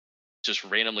 just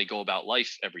randomly go about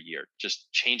life every year,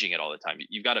 just changing it all the time.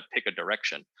 You've got to pick a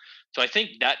direction. So I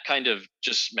think that kind of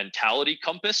just mentality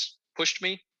compass pushed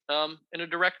me in a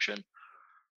direction,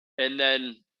 and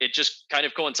then it just kind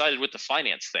of coincided with the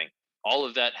finance thing. All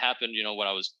of that happened, when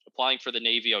I was applying for the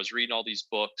Navy. I was reading all these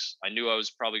books. I knew I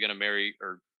was probably going to marry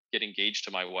or get engaged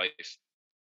to my wife,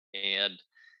 and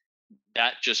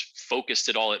that just focused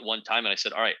it all at one time. And I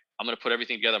said, all right, I'm going to put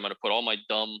everything together. I'm going to put all my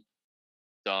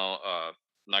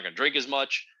I'm not going to drink as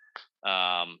much.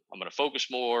 I'm going to focus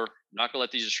more. I'm not going to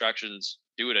let these distractions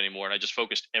do it anymore. And I just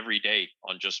focused every day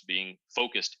on just being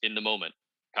focused in the moment,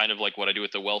 kind of like what I do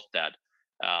with the Wealth Dad.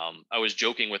 I was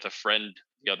joking with a friend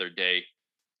the other day.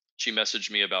 She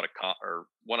messaged me about or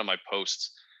one of my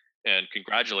posts and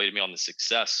congratulated me on the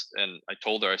success. And I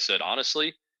told her, I said,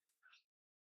 honestly,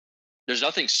 there's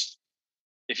nothing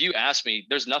if you ask me,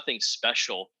 there's nothing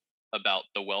special about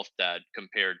the Wealth Dad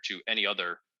compared to any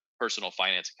other personal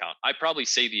finance account. I probably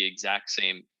say the exact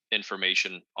same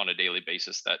information on a daily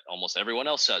basis that almost everyone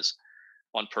else says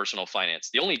on personal finance.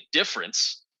 The only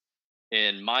difference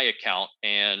in my account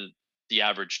and the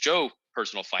average Joe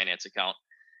personal finance account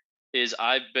is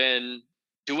I've been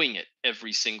doing it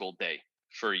every single day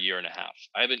for a year and a half.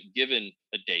 I haven't given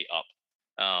a day up.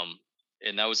 Um,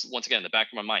 and that was once again in the back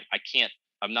of my mind. I can't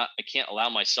allow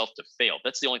myself to fail.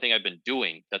 That's the only thing I've been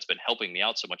doing that's been helping me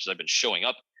out so much as I've been showing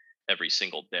up every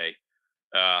single day.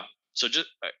 Uh, so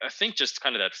I think just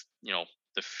kind of that,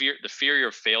 the fear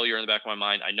of failure in the back of my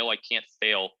mind. I know I can't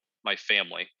fail my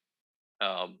family.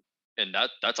 Um, and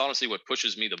that's honestly what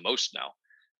pushes me the most now.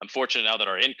 I'm fortunate now that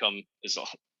our income is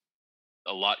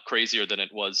a lot crazier than it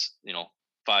was,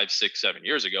 5, 6, 7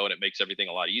 years ago, and it makes everything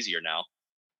a lot easier now.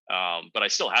 But I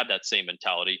still had that same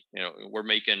mentality. We're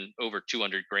making over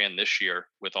 200 grand this year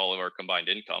with all of our combined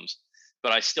incomes,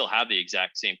 but I still have the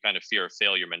exact same kind of fear of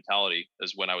failure mentality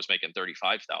as when I was making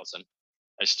 35,000.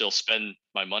 I still spend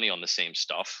my money on the same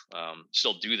stuff,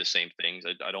 still do the same things.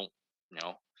 I don't, you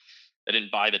know, I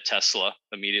didn't buy the Tesla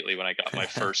immediately when I got my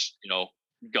first,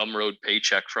 Gumroad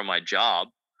paycheck from my job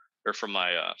or from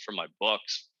my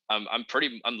books. I'm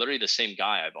literally the same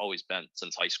guy I've always been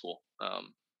since high school.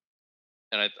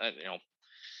 And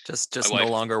Just my just no wife,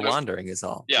 longer my- wandering is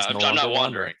all. yeah, Just no I'm longer not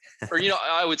wandering. wandering, or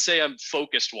I would say I'm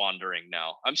focused wandering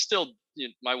now. I'm still.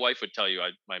 My wife would tell you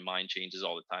my mind changes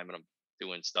all the time, and I'm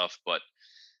doing stuff, but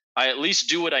I at least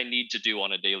do what I need to do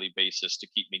on a daily basis to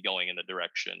keep me going in the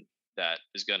direction that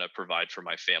is going to provide for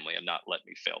my family and not let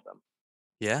me fail them.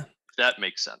 Yeah, If that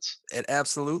makes sense. it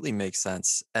absolutely makes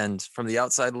sense. And from the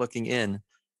outside looking in,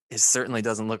 it certainly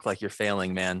doesn't look like you're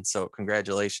failing, man. So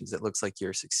congratulations. It looks like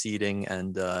you're succeeding.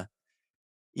 And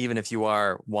even if you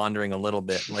are wandering a little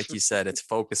bit, like you said, it's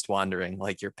focused wandering.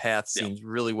 Like your path Yeah. seems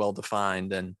really well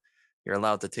defined and you're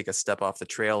allowed to take a step off the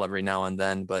trail every now and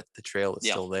then, but the trail is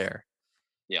Yeah. still there.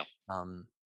 Yeah. Um,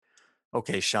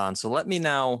 Okay, Sean. So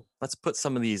let's put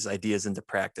some of these ideas into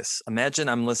practice. Imagine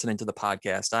I'm listening to the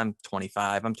podcast. I'm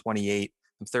 25, I'm 28,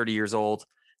 I'm 30 years old.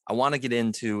 I want to get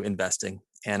into investing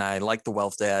and I like the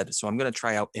wealth dad. So I'm going to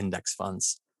try out index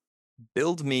funds.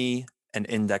 Build me an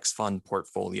index fund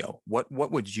portfolio. What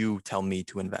would you tell me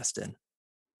to invest in?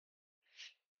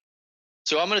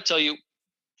 So I'm going to tell you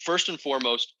first and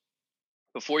foremost,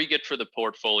 before you get for the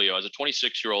portfolio, as a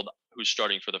 26-year-old who's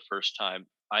starting for the first time,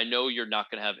 I know you're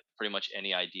not going to have pretty much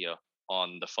any idea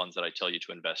on the funds that I tell you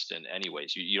to invest in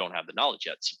anyways. You don't have the knowledge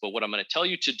yet. But what I'm going to tell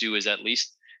you to do is at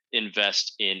least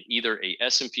invest in either a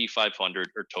S&P 500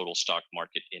 or total stock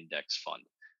market index fund.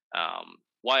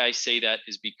 Why I say that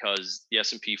is because the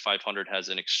S&P 500 has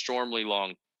an extremely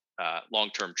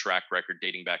long-term track record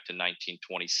dating back to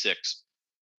 1926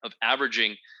 of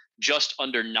averaging just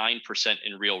under 9%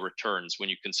 in real returns when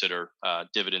you consider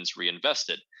dividends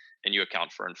reinvested and you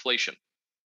account for inflation.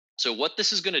 So what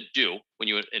this is going to do when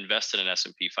you invest in an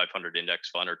S&P 500 index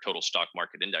fund or total stock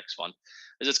market index fund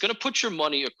is it's going to put your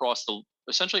money across the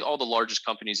essentially all the largest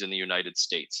companies in the United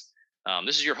States.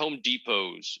 This is your Home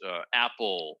Depots,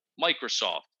 Apple,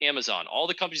 Microsoft, Amazon, all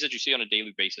the companies that you see on a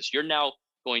daily basis. You're now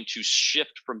going to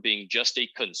shift from being just a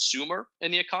consumer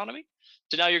in the economy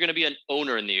to now you're going to be an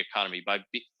owner in the economy by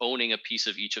owning a piece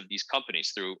of each of these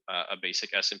companies through a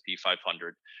basic S&P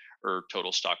 500 or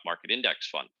total stock market index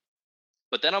fund.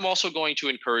 But then I'm also going to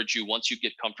encourage you, once you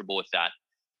get comfortable with that,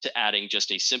 to adding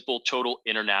just a simple total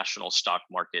international stock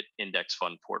market index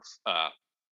fund.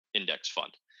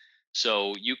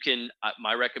 So you can,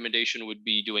 my recommendation would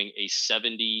be doing a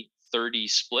 70-30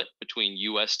 split between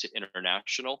US to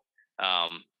international.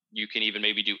 You can even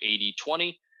maybe do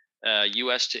 80-20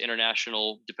 US to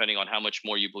international, depending on how much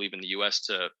more you believe in the US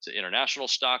to international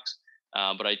stocks.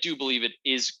 But I do believe it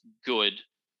is good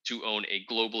to own a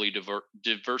globally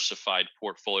diversified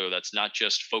portfolio that's not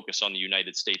just focused on the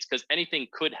United States, because anything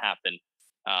could happen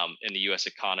in the U.S.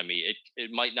 economy.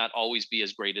 It might not always be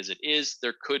as great as it is.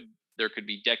 There could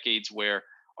be decades where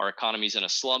our economy is in a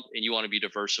slump, and you want to be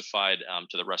diversified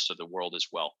to the rest of the world as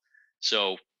well.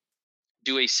 So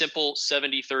do a simple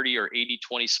 70-30 or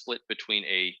 80-20 split between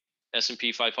a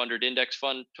S&P 500 index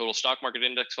fund, total stock market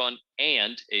index fund,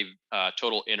 and a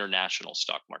total international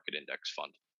stock market index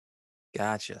fund.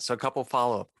 Gotcha. So a couple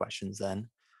follow-up questions then.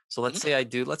 So Mhm. let's say I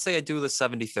do the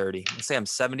 70-30. Let's say I'm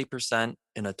 70%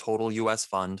 in a total US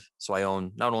fund. So I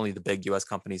own not only the big US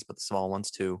companies, but the small ones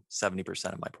too,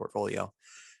 70% of my portfolio.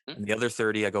 Mhm. And the other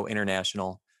 30, I go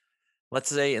international. Let's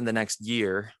say in the next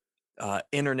year,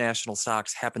 international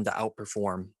stocks happen to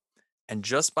outperform. And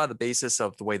just by the basis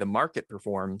of the way the market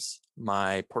performs,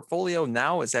 my portfolio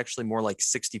now is actually more like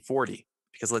 60-40.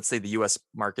 Because let's say the US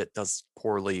market does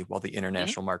poorly while the Mhm.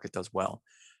 international market does well.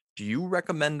 Do you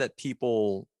recommend that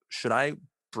should I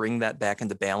bring that back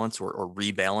into balance or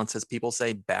rebalance, as people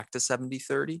say, back to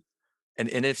 70-30?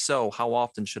 And if so, how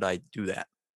often should I do that?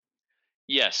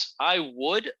 Yes, I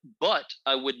would, but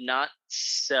I would not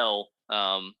sell.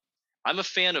 I'm a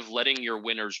fan of letting your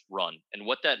winners run. And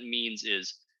what that means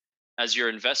is, as your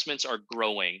investments are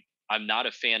growing, I'm not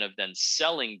a fan of then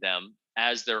selling them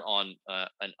as they're on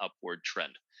an upward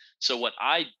trend. So, what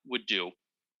I would do,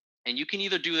 and you can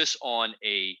either do this on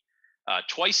a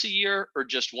twice a year or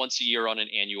just once a year on an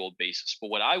annual basis. But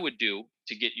what I would do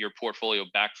to get your portfolio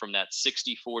back from that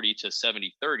 60-40 to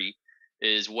 70-30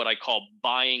 is what I call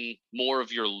buying more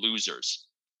of your losers.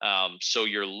 So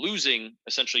you're losing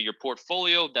essentially your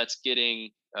portfolio that's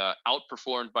getting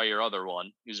outperformed by your other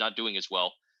one who's not doing as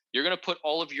well, you're going to put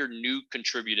all of your new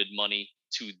contributed money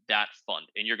to that fund,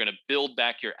 and you're going to build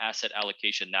back your asset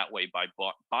allocation that way by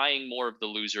buying more of the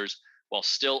losers while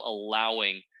still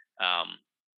allowing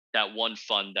that one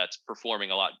fund that's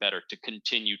performing a lot better to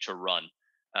continue to run.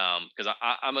 Because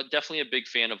I'm definitely a big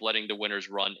fan of letting the winners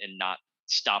run and not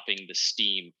stopping the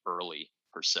steam early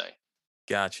per se.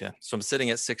 Gotcha. So I'm sitting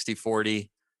at 60/40,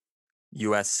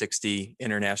 US 60,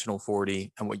 international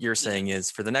 40. And what you're Hmm. saying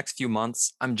is for the next few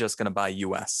months, I'm just going to buy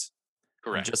US.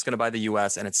 I'm just Correct. going to buy the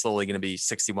US and it's slowly going to be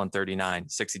 61/39,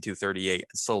 62/38, and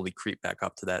slowly creep back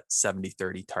up to that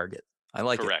 70/30 target. I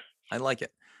like it. Correct. I like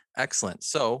it. Excellent.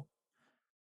 So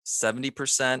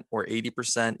 70% or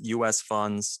 80% US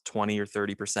funds, 20 or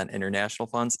 30% international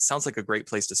funds. Sounds like a great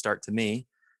place to start to me.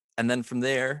 And then from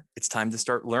there, it's time to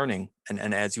start learning.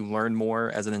 And as you learn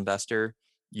more as an investor,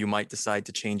 you might decide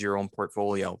to change your own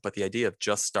portfolio. But the idea of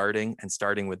just starting and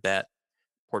starting with that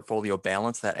portfolio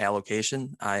balance, that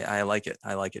allocation, I like it.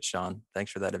 I like it, Sean.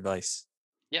 Thanks for that advice.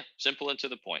 Yeah, simple and to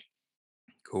the point.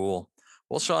 Cool.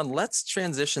 Well, Sean, let's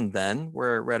transition then.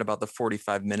 We're at about the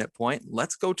 45-minute point.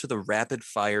 Let's go to the rapid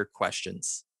fire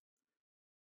questions.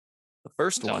 The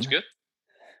first Sounds one: good.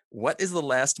 what is the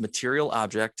last material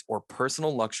object or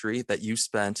personal luxury that you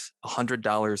spent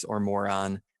 $100 or more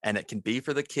on? And it can be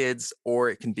for the kids or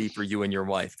it can be for you and your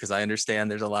wife, because I understand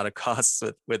there's a lot of costs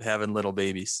with having little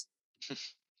babies.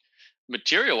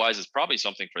 Material wise, it's probably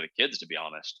something for the kids, to be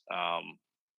honest.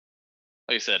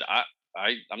 Like I said,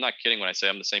 I'm not kidding when I say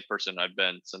I'm the same person I've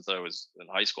been since I was in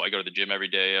high school. I go to the gym every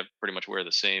day. I pretty much wear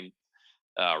the same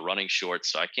running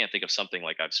shorts, so I can't think of something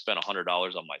like I've spent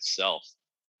 $100 on myself.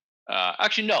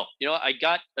 Actually, no. You know, I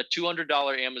got a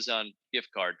 $200 Amazon gift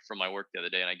card from my work the other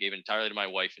day, and I gave it entirely to my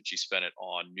wife, and she spent it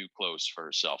on new clothes for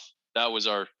herself. That was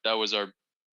our.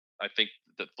 I think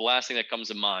the last thing that comes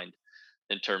to mind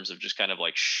in terms of just kind of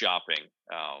like shopping.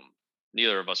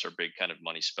 Neither of us are big kind of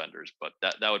money spenders, but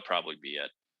that would probably be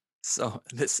it. So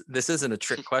this isn't a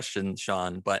trick question,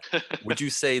 Sean, but would you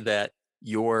say that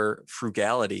your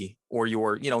frugality or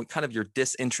your, kind of your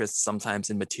disinterest sometimes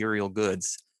in material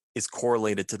goods is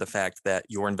correlated to the fact that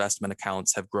your investment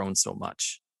accounts have grown so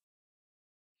much?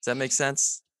 Does that make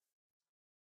sense?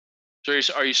 So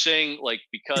are you saying like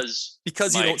because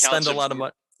Because you my don't spend accounts a have lot of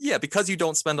money. Yeah, because you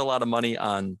don't spend a lot of money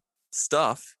on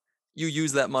stuff, you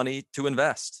use that money to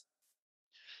invest.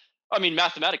 I mean,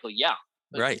 mathematically, yeah.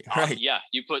 Right, right, Yeah,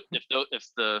 you put if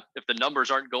the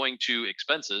numbers aren't going to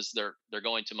expenses, they're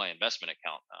going to my investment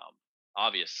account.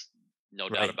 Obvious, no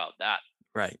doubt right, about that.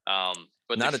 right.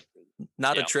 But Not a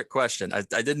not a yeah, trick question. I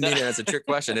didn't mean it as a trick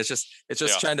question. It's just yeah.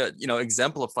 trying to,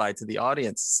 exemplify to the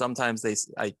audience. Sometimes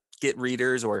I get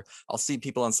readers or I'll see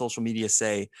people on social media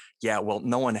say, yeah, well,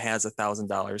 no one has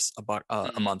 $1,000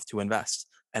 a Hmm. month to invest.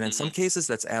 And in some Hmm. cases,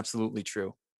 that's absolutely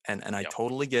true. And I Yep.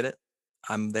 totally get it.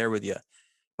 I'm there with you.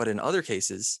 But in other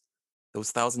cases, those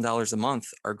 $1,000 a month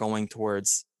are going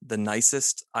towards the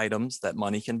nicest items that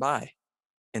money can buy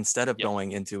instead of Yep.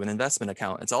 going into an investment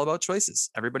account. It's all about choices.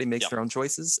 Everybody makes Yep. their own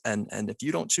choices. And if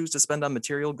you don't choose to spend on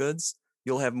material goods,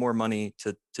 you'll have more money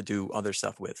to do other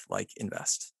stuff with, like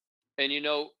invest. And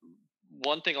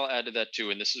one thing I'll add to that too,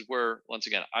 and this is where once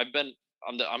again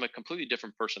I'm a completely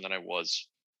different person than I was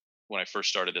when I first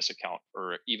started this account,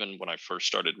 or even when I first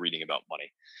started reading about money.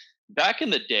 Back in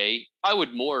the day, I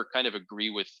would more kind of agree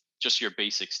with just your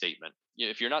basic statement.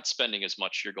 If you're not spending as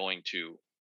much, you're going to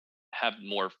have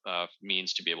more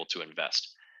means to be able to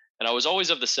invest. And I was always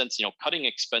of the sense, cutting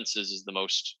expenses is the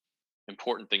most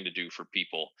important thing to do for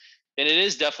people. And it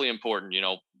is definitely important. You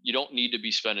don't need to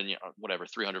be spending whatever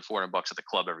 300, 400 bucks at the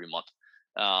club every month.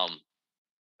 Um,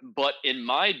 but in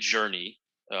my journey,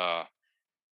 uh,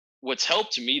 what's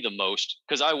helped me the most,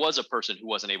 because I was a person who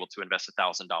wasn't able to invest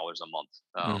 $1,000 a month.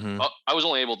 Mm-hmm. I was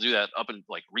only able to do that up in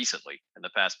like recently in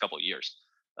the past couple of years.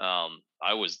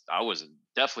 I was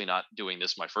definitely not doing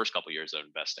this my first couple of years of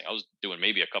investing. I was doing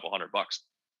maybe a couple $100.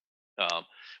 Um,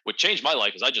 what changed my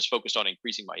life is I just focused on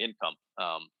increasing my income.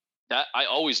 That I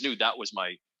always knew that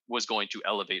was going to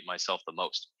elevate myself the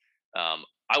most.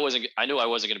 I knew I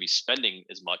wasn't going to be spending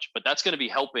as much, but that's going to be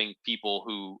helping people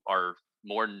who are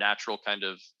more natural kind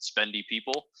of spendy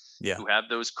people Yeah. who have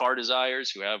those car desires,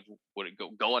 who have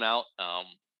going out.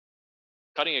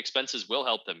 Cutting expenses will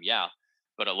help them, yeah,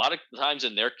 but a lot of times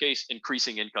in their case,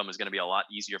 increasing income is going to be a lot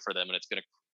easier for them, and it's going to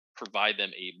provide them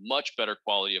a much better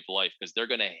quality of life because they're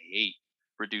going to hate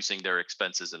reducing their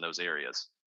expenses in those areas.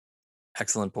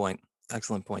 Excellent point.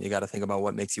 Excellent point. You got to think about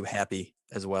what makes you happy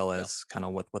as well Yeah, as kind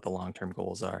of what the long-term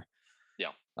goals are.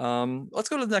 yeah. Let's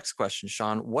go to the next question,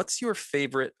 Sean. What's your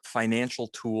favorite financial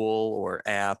tool or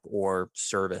app or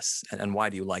service, and why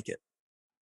do you like it?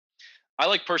 I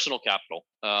like personal capital.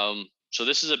 So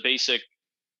this is a basic.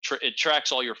 It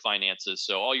tracks all your finances,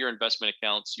 so all your investment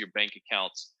accounts, your bank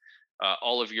accounts,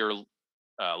 all of your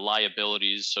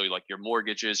liabilities, so like your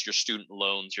mortgages, your student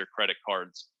loans, your credit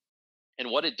cards. And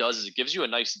what it does is it gives you a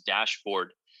nice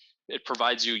dashboard. It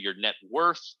provides you your net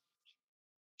worth.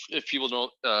 If people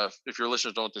don't, if your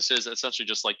listeners don't know what this is, essentially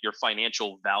just like your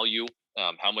financial value,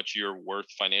 how much you're worth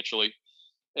financially,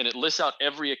 and it lists out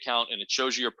every account and it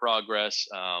shows you your progress,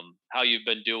 how you've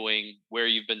been doing, where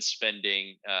you've been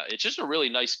spending. It's just a really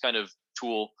nice kind of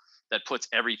tool that puts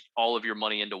all of your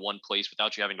money into one place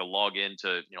without you having to log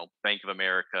into Bank of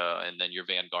America and then your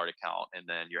Vanguard account and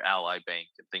then your Ally Bank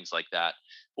and things like that,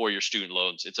 or your student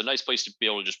loans. It's a nice place to be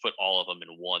able to just put all of them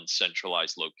in one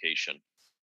centralized location.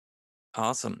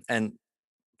 Awesome. And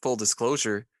full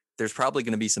disclosure, there's probably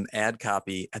going to be some ad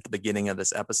copy at the beginning of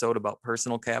this episode about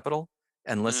personal capital.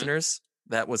 And Mhm. listeners,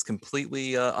 that was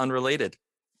completely unrelated.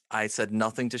 I said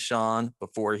nothing to Sean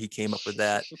before he came up with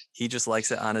that. He just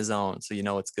likes it on his own. So you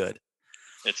know it's good.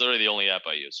 It's literally the only app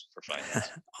I use for finance.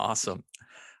 Awesome.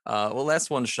 Well, last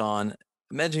one, Sean.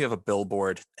 Imagine you have a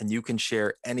billboard and you can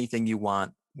share anything you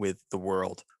want with the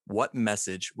world. What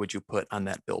message would you put on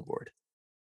that billboard?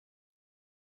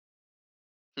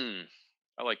 Hmm.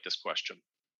 I like this question.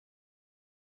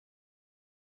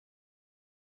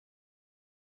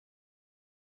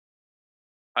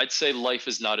 I'd say life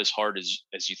is not as hard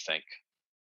as you think.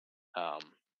 Um,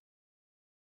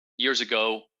 Years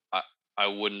ago, I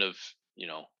wouldn't have, you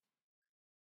know,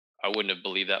 I wouldn't have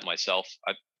believed that myself.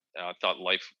 I thought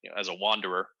life, as a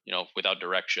wanderer, without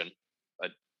direction, I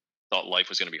thought life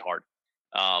was going to be hard.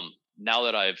 Now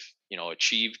that I've,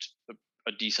 achieved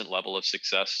a decent level of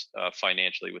success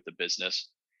financially with the business,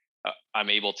 I'm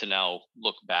able to now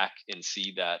look back and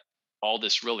see that all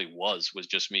this really was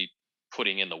just me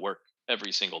putting in the work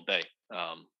every single day.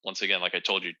 Once again, like I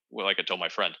told you, well, like I told my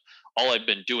friend, all I've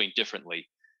been doing differently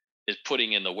is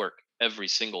putting in the work every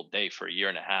single day for a year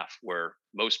and a half, where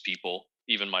most people,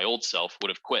 even my old self, would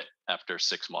have quit after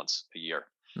 6 months, a year.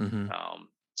 Hmm.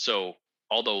 So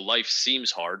although life seems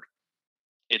hard,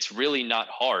 it's really not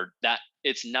hard. That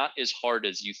it's not as hard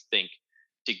as you think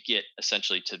to get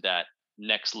essentially to that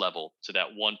next level, to that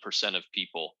 1% of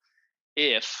people,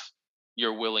 if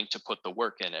you're willing to put the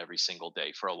work in every single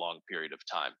day for a long period of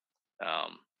time.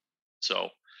 Um, so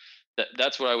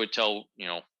that's what I would tell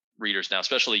readers now,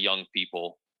 especially young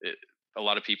people. A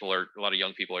lot of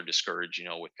young people are discouraged,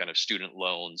 with kind of student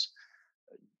loans.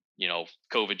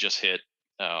 COVID just hit.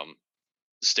 The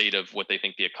state of what they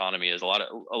think the economy is. A lot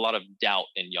of doubt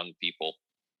in young people.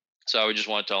 So I would just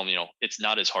want to tell them, it's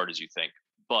not as hard as you think.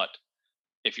 But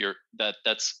if you're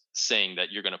that's saying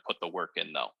that you're going to put the work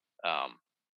in, though.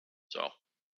 So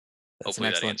That's an hopefully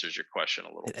that excellent. answers your question a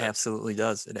little It bit. absolutely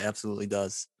does. It absolutely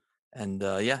does. And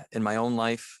yeah, in my own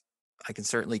life, I can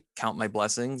certainly count my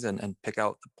blessings and pick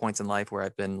out the points in life where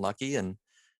I've been lucky. And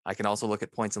I can also look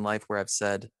at points in life where I've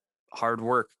said, hard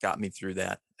work got me through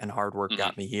that and hard work Hmm.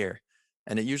 got me here.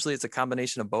 And it usually it's a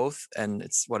combination of both. And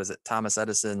it's, what is it, Thomas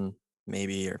Edison,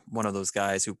 maybe, or one of those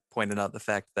guys who pointed out the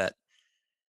fact that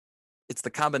it's the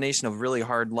combination of really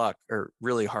hard luck or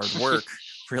really hard work,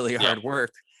 really Yeah. hard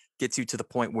work gets you to the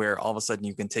point where all of a sudden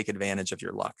you can take advantage of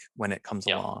your luck when it comes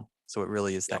Yeah. along. So it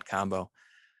really is Yeah. that combo.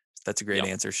 That's a great Yeah.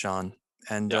 answer, Sean.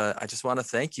 And Yeah. I just want to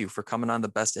thank you for coming on the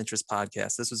Best Interest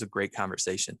podcast. This was a great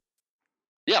conversation.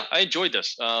 Yeah. I enjoyed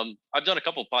this. I've done a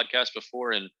couple podcasts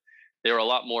before, and they were a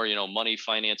lot more, money,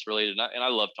 finance related, and I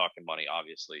love talking money.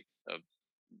 Obviously,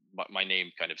 my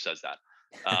name kind of says that.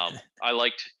 I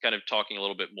liked kind of talking a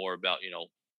little bit more about,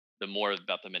 the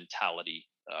mentality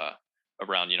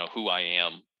around, who I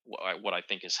am, what I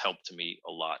think has helped to me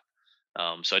a lot.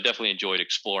 So I definitely enjoyed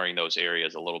exploring those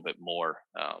areas a little bit more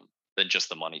than just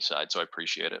the money side. So I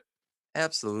appreciate it.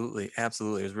 Absolutely.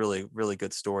 Absolutely. It was really, really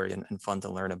good story and fun to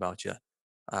learn about you.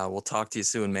 We'll talk to you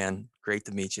soon, man. Great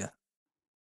to meet you.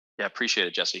 Yeah, appreciate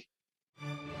it, Jesse.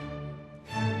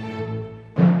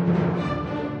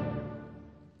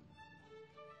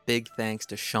 Big thanks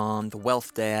to Sean, the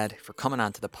Wealth Dad, for coming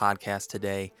on to the podcast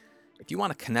today. If you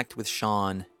want to connect with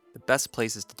Sean, the best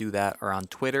places to do that are on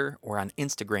Twitter or on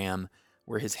Instagram,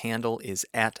 where his handle is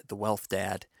at the Wealth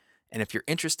Dad. And if you're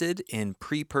interested in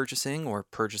pre-purchasing or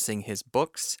purchasing his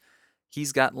books,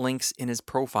 he's got links in his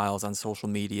profiles on social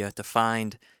media to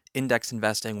find Index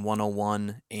Investing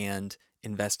 101 and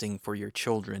Investing for Your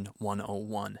Children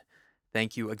 101.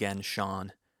 Thank you again,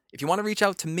 Sean. If you want to reach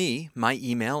out to me, my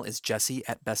email is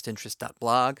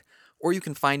jesse@bestinterest.blog, or you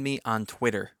can find me on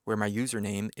Twitter, where my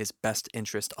username is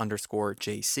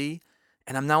bestinterest_JC.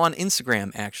 And I'm now on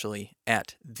Instagram, actually,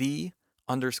 at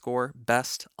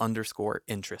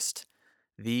the_best_interest.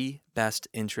 The Best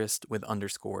Interest with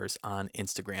underscores on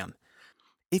Instagram.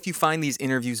 If you find these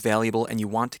interviews valuable and you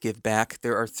want to give back,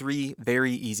 there are 3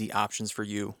 very easy options for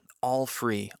you. All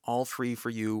free for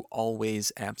you,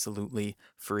 always absolutely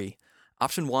free.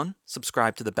 Option 1,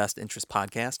 subscribe to the Best Interest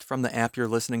podcast from the app you're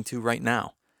listening to right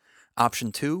now.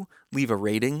 Option 2, leave a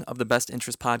rating of the Best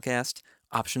Interest podcast.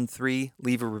 Option 3,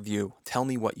 leave a review. Tell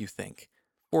me what you think.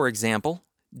 For example,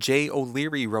 Jay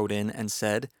O'Leary wrote in and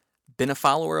said, "Been a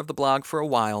follower of the blog for a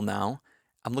while now.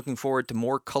 I'm looking forward to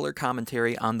more color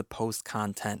commentary on the post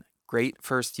content. Great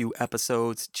first few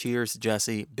episodes. Cheers,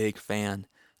 Jesse. Big fan."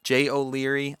 Jay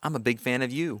O'Leary, I'm a big fan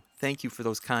of you. Thank you for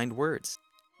those kind words.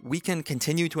 We can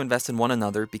continue to invest in one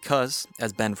another because,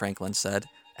 as Ben Franklin said,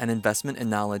 an investment in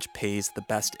knowledge pays the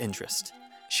best interest.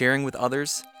 Sharing with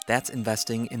others, that's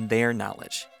investing in their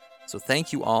knowledge. So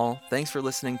thank you all. Thanks for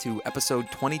listening to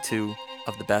episode 22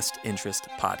 of the Best Interest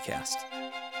Podcast.